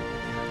dancer.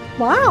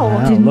 Wow.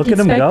 Wow. Didn't look at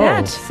him expect go.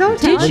 that. So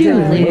Did talented. you,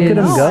 Look at him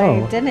No,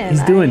 go. I didn't.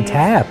 He's doing I-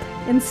 tap.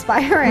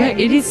 Inspiring. Right,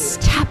 it is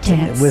tap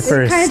dance. With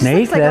for a Kinda just snake,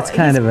 looks like that's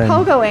kind he's of an.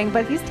 pogoing,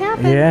 but he's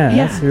tapping. Yeah,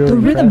 yeah, that's really the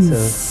impressive.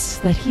 rhythms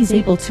that he's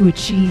able to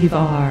achieve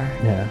are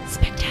Yeah.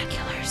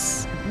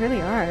 spectaculars.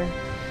 Really are.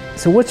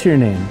 So what's your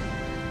name?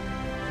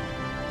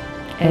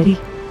 Eddie.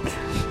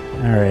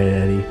 All right,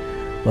 Eddie.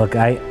 Look,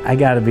 I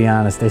got to be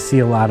honest. I see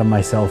a lot of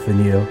myself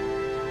in you.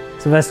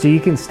 Sylvester,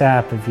 you can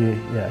stop if you.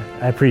 Yeah,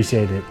 I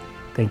appreciate it.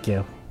 Thank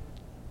you.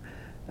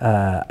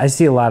 I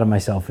see a lot of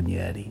myself in you,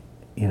 Eddie.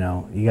 You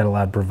know, you got a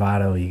lot of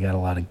bravado. You got a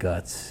lot of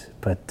guts.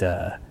 But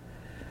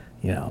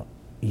you know,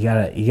 you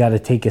gotta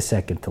take a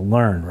second to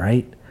learn,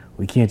 right?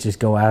 We can't just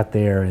go out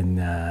there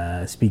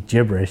and speak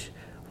gibberish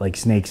like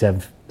snakes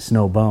have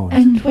snow bones.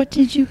 And what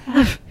did you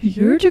have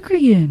your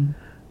degree in?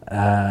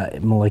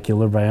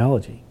 Molecular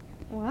biology.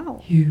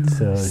 Wow. You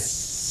So-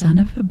 son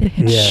of a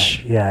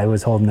bitch. Yeah, I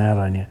was holding out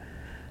on you,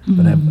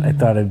 but I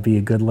thought it'd be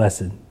a good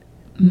lesson.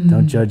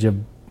 Don't judge a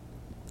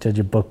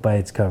book by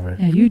its cover.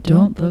 Yeah, you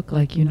don't look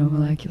like you know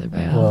molecular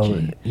Well,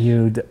 biology.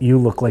 you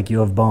look like you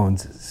have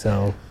bones,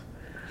 so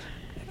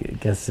I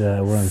guess we're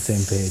on the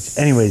same page.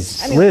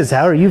 Anyways, Liz,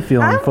 how are you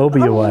feeling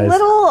phobia-wise?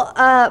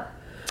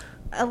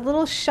 A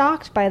little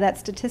shocked by that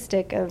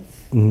statistic of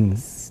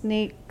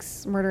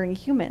snakes murdering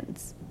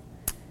humans.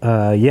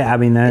 Yeah, I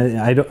mean,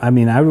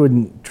 I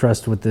wouldn't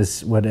trust what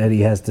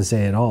Eddie has to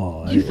say at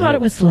all. You thought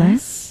it was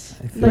less?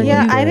 But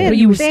yeah, I didn't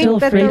you were think still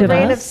that the afraid of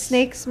rate us? of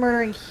snakes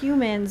murdering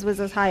humans was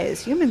as high as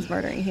humans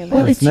murdering humans.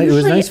 Well, it's it was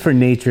usually- nice for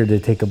nature to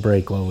take a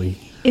break while we.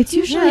 It's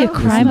usually a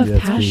crime of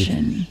That's weird.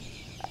 passion.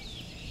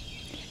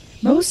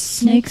 Most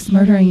snakes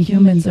murdering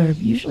humans are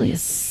usually a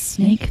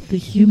snake the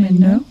human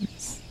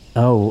knows.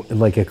 Oh,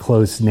 like a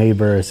close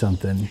neighbor or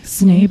something.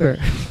 Snaber.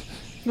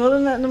 Well,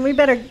 then we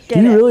better get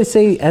Do you it. really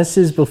say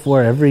S's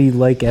before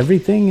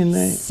everything in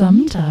there?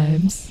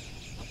 Sometimes.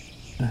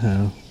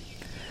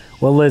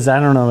 Well, Liz, I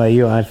don't know about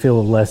you. I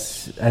feel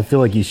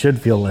like you should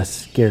feel less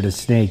scared of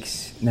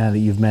snakes now that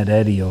you've met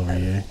Eddie over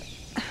here.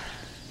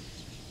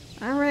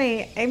 All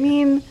right. I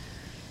mean,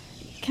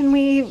 can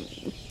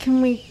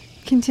we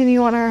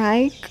continue on our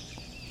hike?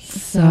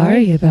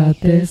 Sorry about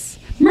this.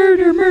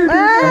 Murder. Oh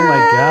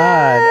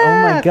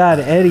my God,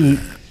 Eddie,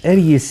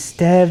 you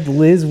stabbed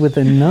Liz with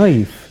a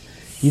knife.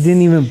 You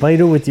didn't even bite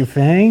her with your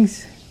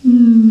fangs? I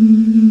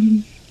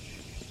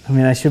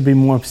mean, I should be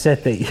more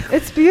upset that you...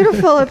 It's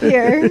beautiful up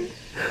here.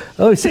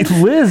 Oh, see,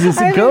 Liz, it's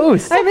a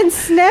ghost. I've been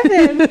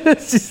sniffing.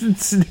 It's just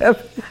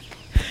snapping.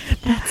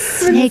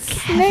 Snake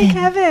Snake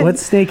heaven.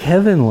 What's snake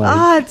heaven like?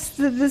 Ah, it's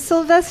the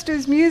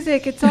Sylvester's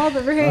music. It's all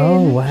the rain.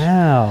 Oh,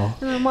 wow.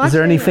 And I'm Is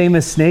there any watching-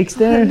 famous snakes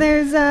there? And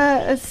there's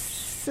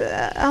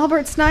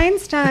Albert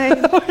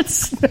Sneinstein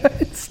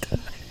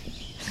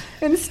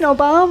and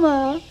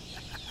Snowbama.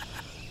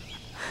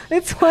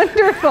 It's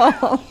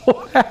wonderful.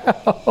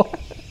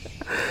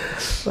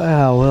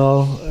 Wow,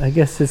 well, I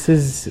guess this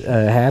is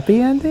a happy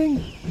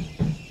ending?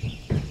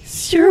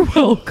 You're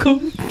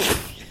welcome.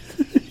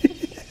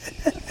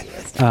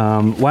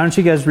 Why don't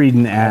you guys read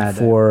an ad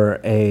for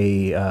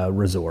a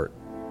resort?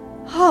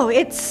 Oh,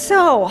 it's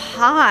so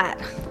hot.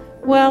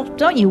 Well,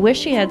 don't you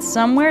wish you had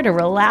somewhere to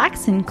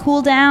relax and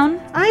cool down?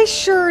 I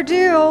sure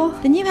do.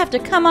 Then you have to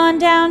come on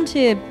down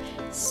to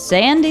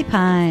Sandy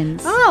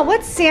Pines. Oh,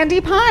 what's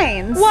Sandy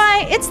Pines?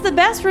 Why, it's the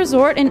best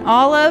resort in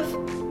all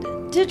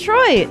of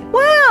Detroit.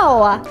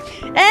 Wow.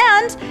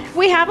 And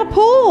we have a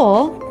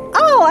pool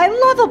Oh, I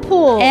love a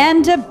pool.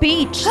 and a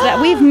beach that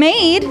we've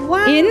made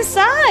Wow.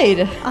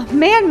 inside. A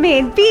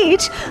man-made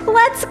beach.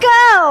 Let's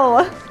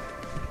go.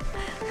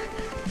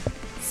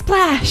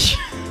 Splash.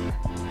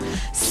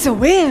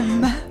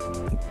 Swim.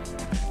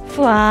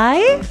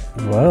 Fly.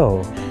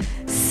 Whoa.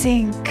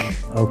 Sink.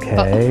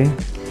 Okay.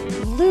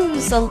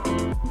 Lose a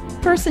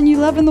person you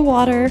love in the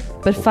water,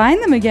 but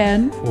find them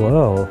again.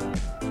 Whoa.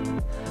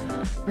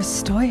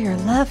 Restore your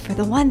love for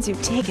the ones you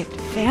take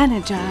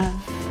advantage of.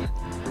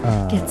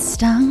 Get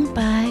stung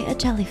by a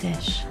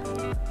jellyfish.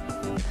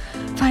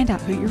 Find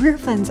out who your real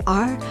friends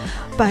are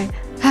by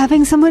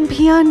having someone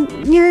pee on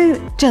your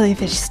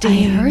jellyfish I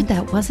stain. heard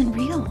that wasn't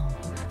real.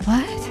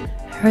 What?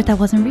 I heard that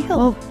wasn't real.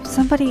 Well,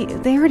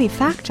 they already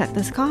fact-checked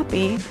this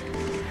copy.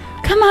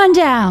 Come on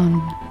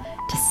down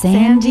to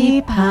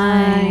Sandy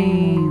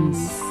Pines.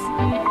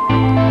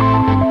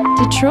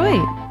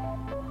 Detroit,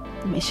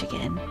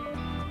 Michigan.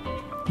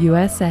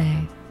 USA.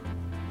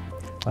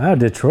 Wow,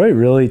 Detroit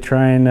really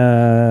trying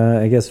to,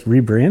 I guess,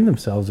 rebrand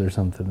themselves or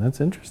something.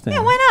 That's interesting.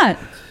 Yeah, why not?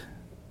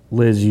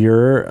 Liz,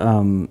 you're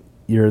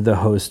the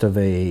host of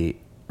a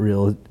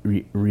real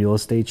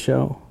estate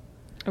show.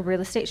 A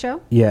real estate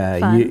show? Yeah,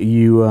 Fun.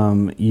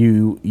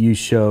 you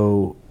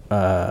show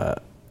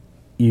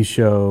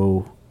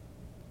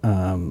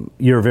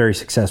you're a very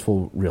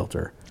successful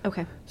realtor.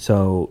 Okay.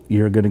 So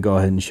you're going to go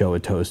ahead and show a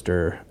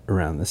toaster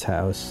around this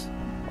house.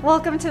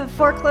 Welcome to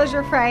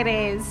Foreclosure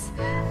Fridays.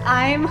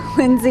 I'm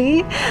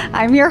Lindsay.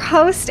 I'm your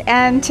host,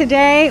 and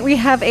today we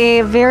have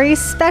a very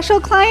special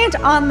client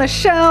on the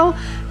show,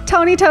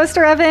 Tony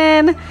Toaster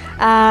Oven.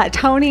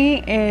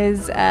 Tony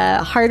is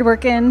a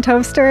hardworking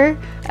toaster.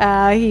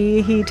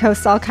 He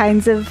toasts all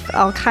kinds of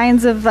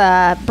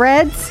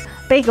breads,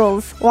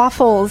 bagels,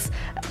 waffles,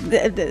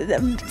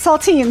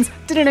 saltines.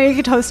 Didn't know you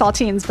could toast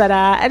saltines, but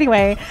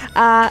anyway,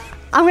 I'm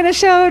going to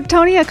show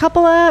Tony a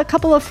couple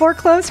of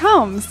foreclosed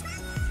homes.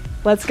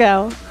 Let's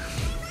go.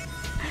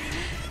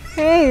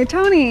 Hey,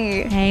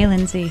 Tony. Hey,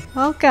 Lindsay.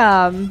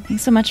 Welcome.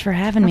 Thanks so much for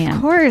having me. Of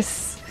I'm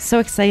course. so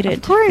excited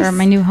Of course. for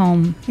my new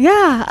home.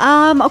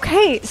 Yeah.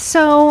 Okay.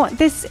 So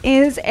this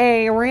is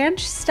a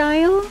ranch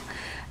style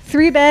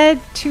 3-bed,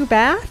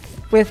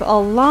 2-bath with a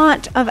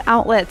lot of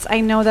outlets.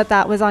 I know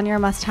that was on your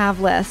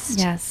must-have list.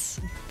 Yes.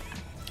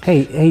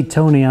 Hey,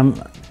 Tony.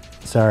 I'm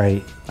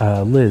sorry,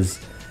 Liz.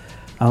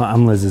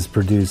 I'm Liz's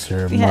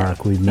producer, Yeah.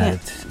 Mark. We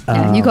met.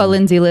 Yeah, you call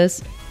Lindsay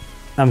Liz.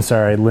 I'm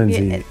sorry,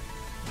 Lindsay. Yeah.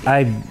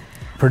 I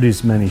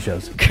produce many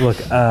shows. Look,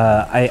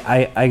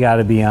 I got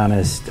to be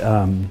honest.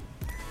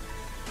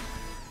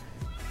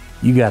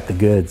 You got the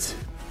goods.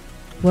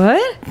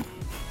 What?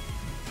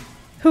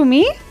 Who,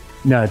 me?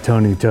 No,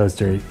 Tony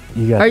Toaster.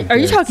 You got. Are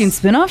you talking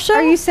spin-off show?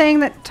 Are you saying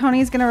that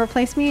Tony's going to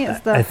replace me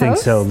as the I think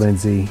host? so,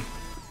 Lindsay.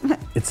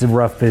 it's a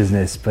rough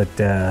business, but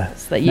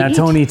that you now eat.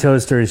 Tony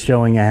Toaster is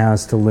showing a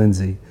house to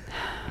Lindsay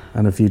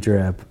on a future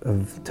app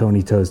of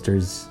Tony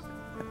Toaster's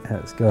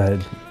house. Go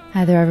ahead.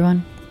 Hi there,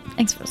 everyone.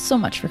 Thanks so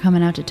much for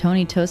coming out to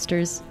Tony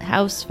Toaster's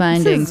house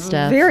finding This is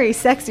stuff. very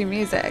sexy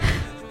music.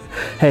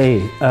 Hey,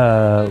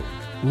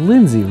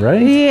 Lindsay,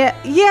 right?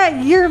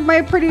 Yeah, you're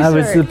my producer. I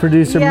was the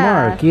producer,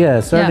 Yeah. Mark.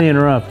 Yeah, sorry to Yeah.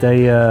 interrupt.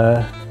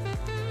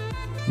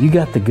 You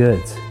got the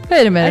goods.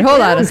 Wait a minute.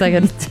 Hold on a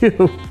second.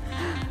 Too.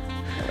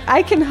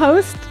 I can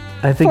host.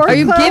 I think. For Are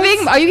you Close-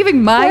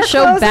 giving my Foreclosure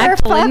show back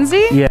to flat-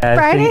 Lindsay? Yeah, I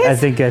Fridays?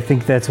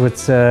 think that's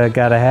what's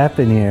got to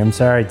happen here. I'm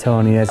sorry,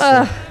 Tony. It's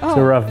a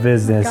rough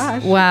business.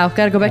 Gosh. Wow.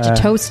 Got to go back to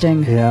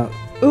toasting. Yeah.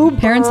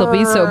 Parents will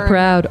be so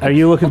proud. Are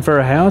you looking for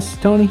a house,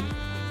 Tony?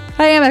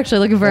 I am actually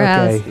looking for a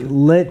house.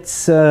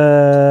 Let's.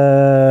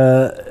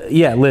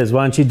 Liz,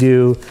 why don't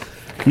you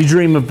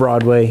dream of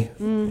Broadway?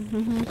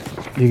 Mm-hmm.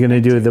 You're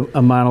gonna do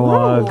a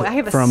monologue Ooh, I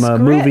have a from a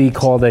movie script.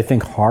 called, I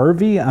think,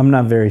 Harvey. I'm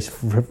not very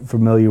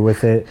familiar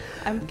with it.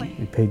 I'm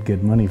You paid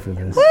good money for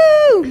this.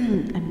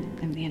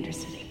 I'm the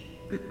understudy.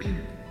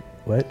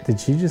 What? Did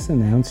she just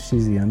announce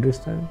she's the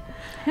understudy?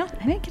 I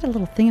didn't get a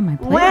little thing in my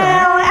plate.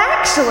 Well,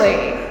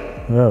 actually,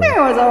 Oh.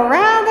 there was a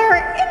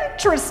rather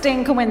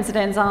interesting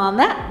coincidence on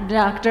that,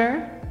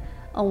 Doctor.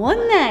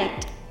 One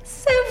night,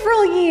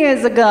 several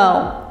years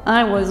ago,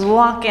 I was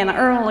walking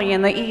early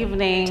in the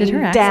evening Did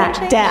her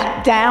accent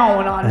change?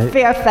 down on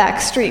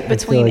Fairfax Street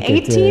between like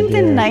it 18th did,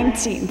 and yeah.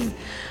 19th.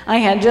 I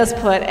had just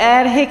put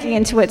Ed Hickey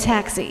into a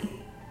taxi.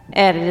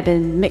 Ed had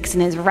been mixing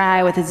his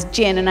rye with his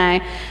gin, and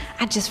I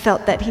just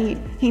felt that he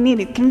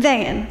needed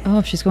conveying.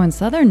 Oh, she's going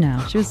southern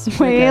now. She was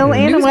Well, like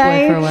a newsboy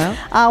anyway, for a while.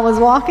 I was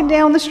walking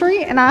down the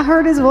street and I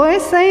heard his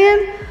voice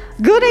saying,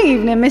 "Good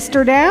evening,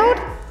 Mr. Dowd."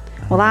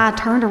 Well, I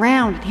turned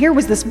around and here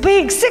was this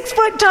big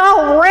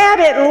 6-foot-tall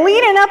rabbit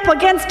leaning up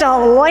against a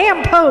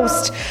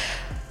lamppost.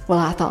 Well,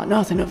 I thought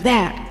nothing of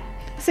that,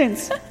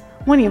 since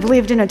when you've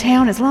lived in a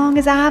town as long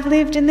as I've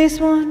lived in this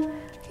one,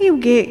 you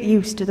get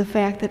used to the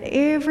fact that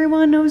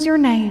everyone knows your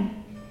name.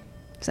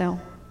 So,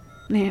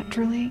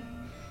 naturally,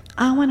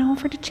 I went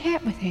over to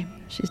chat with him.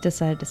 She's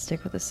decided to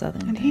stick with the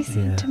southern. And he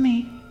said to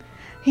me,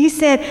 he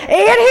said,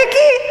 "Ed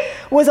Hickey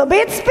was a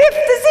bit spiffed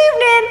this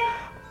evening,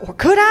 or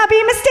could I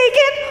be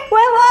mistaken?"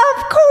 Well,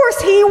 of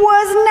course he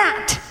was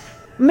not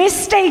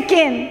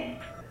mistaken.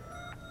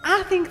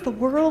 I think the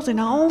world and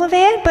all of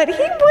it, but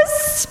he was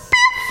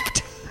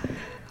spiffed.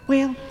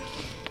 Well,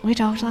 we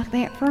talked like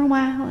that for a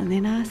while, and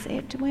then I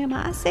said to him,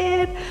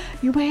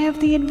 "You have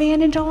the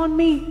advantage on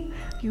me.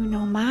 You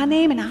know my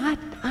name, and I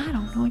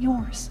don't know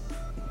yours."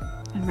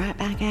 And right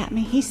back at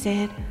me, he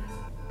said,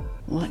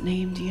 "What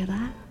name do you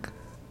like?"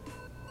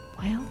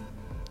 Well,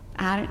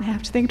 I didn't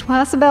have to think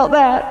twice about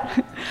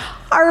that.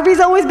 Harvey's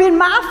always been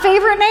my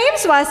favorite name,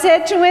 so I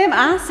said to him,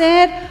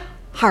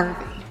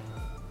 Harvey.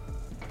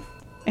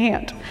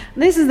 And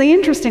this is the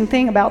interesting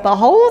thing about the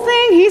whole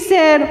thing. He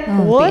said,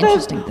 what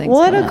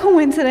a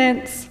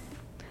coincidence.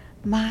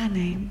 My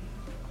name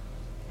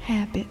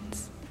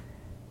happens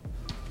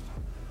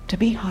to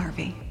be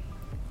Harvey.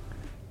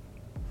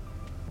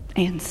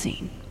 And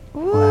scene.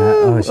 Wow.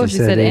 Oh, she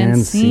said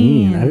and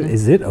scene.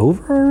 Is it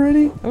over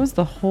already? That was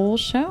the whole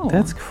show.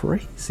 That's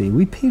crazy.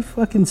 We paid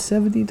fucking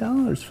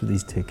 $70 for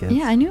these tickets.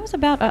 Yeah, I knew it was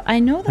about. I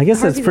know that. I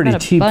guess that's Harvey's pretty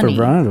about a cheap bunny.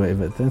 for Broadway,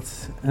 but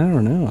I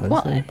don't know.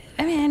 Well,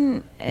 I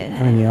mean,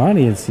 the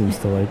audience seems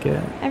to like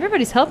it.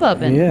 everybody's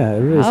hubbubbing. Yeah,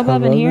 everybody's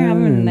hubbubbing here,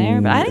 hubbubbing hubbubbing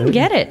there. But I didn't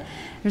get it.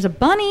 There's a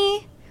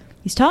bunny.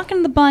 He's talking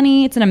to the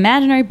bunny. It's an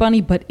imaginary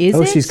bunny, but is it?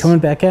 Oh, she's coming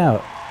back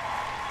out.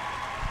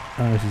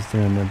 Oh, she's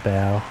doing the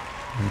bow.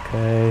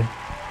 Okay.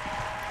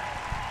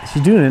 Is she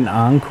doing an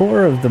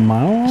encore of the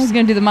monologue? She's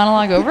gonna do the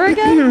monologue over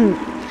again.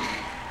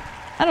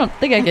 I don't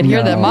think I can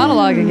hear that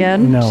monologue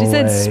again. No She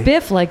said way.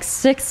 spiff like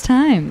 6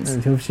 times. I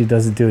hope she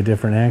doesn't do a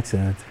different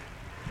accent.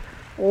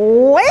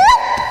 Well,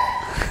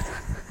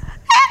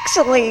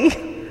 actually,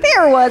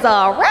 there was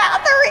a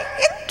rather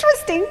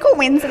interesting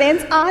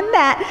coincidence on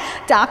that,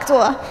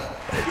 Doctor.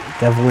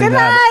 Definitely Good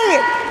not.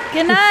 night.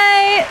 Good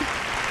night.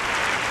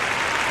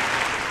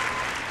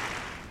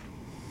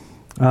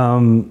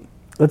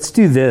 Let's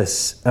do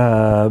this.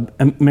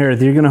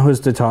 Meredith, you're going to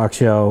host a talk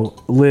show.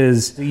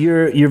 Liz,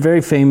 you're very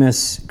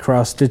famous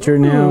cross stitcher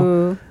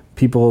now.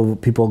 People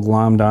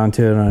glommed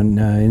onto it on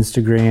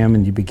Instagram,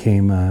 and you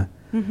became.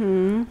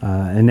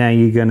 And now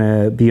you're going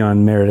to be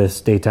on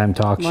Meredith's daytime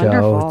talk show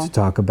Wonderful. to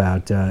talk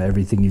about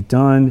everything you've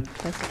done.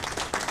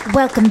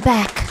 Welcome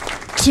back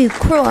to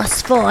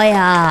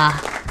Crossfire,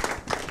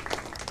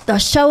 the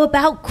show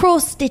about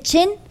cross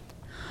stitching.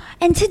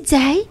 And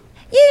today,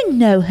 you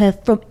know her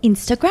from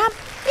Instagram,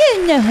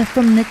 you know her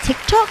from the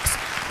TikToks,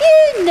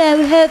 you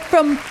know her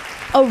from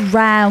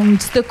around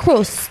the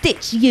cross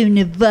stitch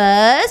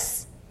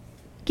universe.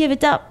 Give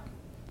it up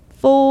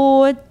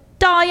for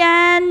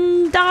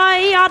Diane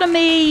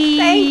Diotomy.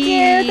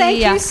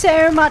 Thank you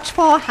so much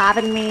for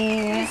having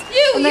me.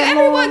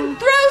 Everyone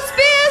throw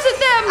spears at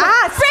them.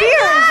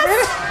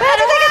 Spears! Where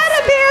did they get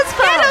spears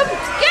from? Get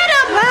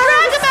them.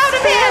 Drag them out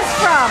of here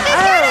from.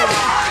 Get them.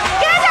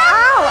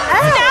 Ow!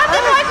 Stab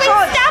them like we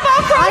stab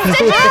our cross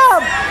stitches.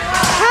 Help!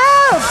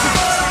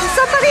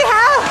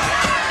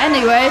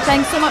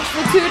 Thanks so much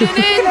for tuning I'm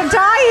in. gonna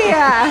die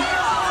here.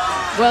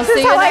 We'll This see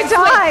is you how I next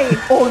die.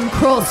 week on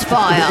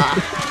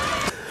Crossfire.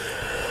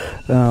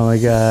 Oh my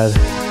God.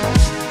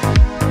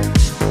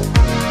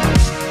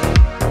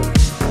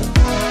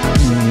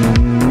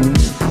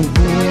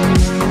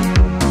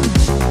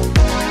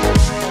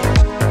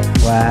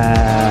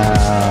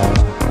 Wow.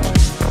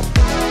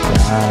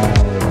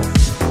 Guys.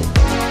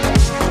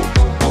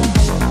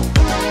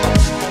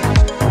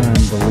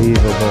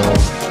 Unbelievable.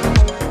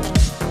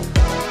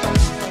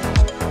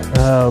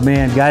 Oh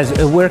man, guys,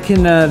 where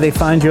can they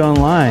find you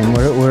online?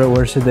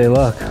 Where should they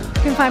look?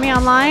 You can find me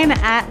online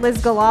at Liz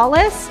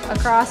Galalis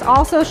across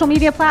all social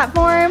media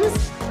platforms.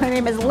 My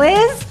name is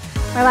Liz.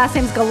 My last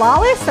name's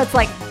Galalis. That's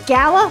like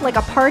gala, like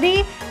a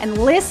party, and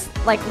lisp,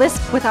 like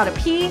lisp without a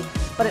P,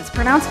 but it's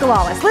pronounced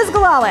Galalis. Liz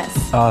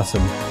Galalis.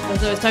 Awesome.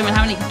 So I was talking about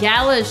how many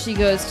galas she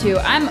goes to.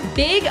 I'm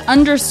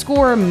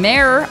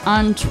big_mayor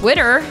on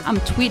Twitter. I'm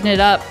tweeting it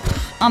up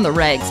on the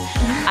regs.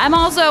 I'm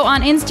also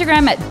on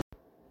Instagram at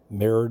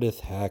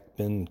Meredith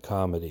Hackman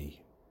Comedy.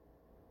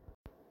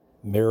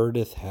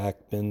 Meredith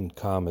Hackman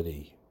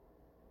Comedy.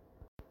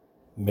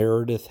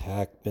 Meredith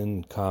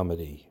Hackman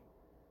Comedy.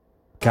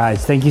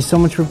 Guys, thank you so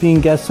much for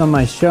being guests on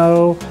my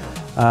show.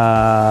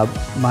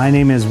 My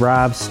name is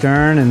Rob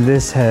Stern, and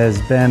this has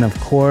been, of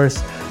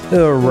course,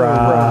 the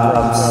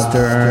Rob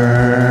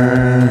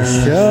Stern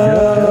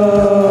Show.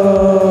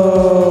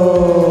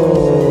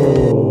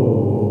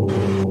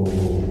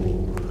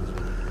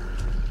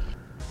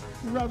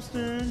 Rob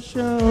Stern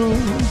Show.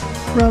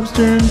 Rob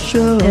Stern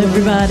Show.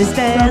 Everybody's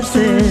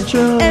dancing.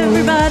 Show.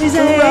 Everybody's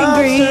The Rob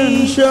angry.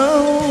 Stern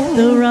Show.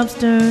 The Rob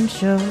Stern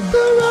Show.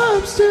 The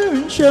Rob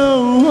Stern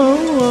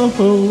Show.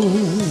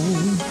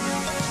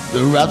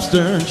 The Rob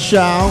Stern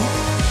Show.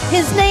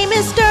 His name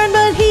is Stern,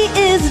 but he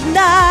is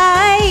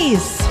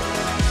nice.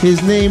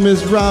 His name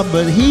is Rob,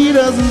 but he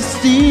doesn't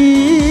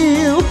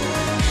steal.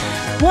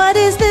 What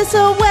is this,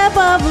 a web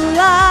of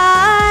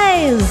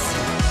lies?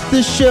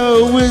 The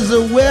show is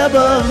a web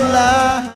of lies.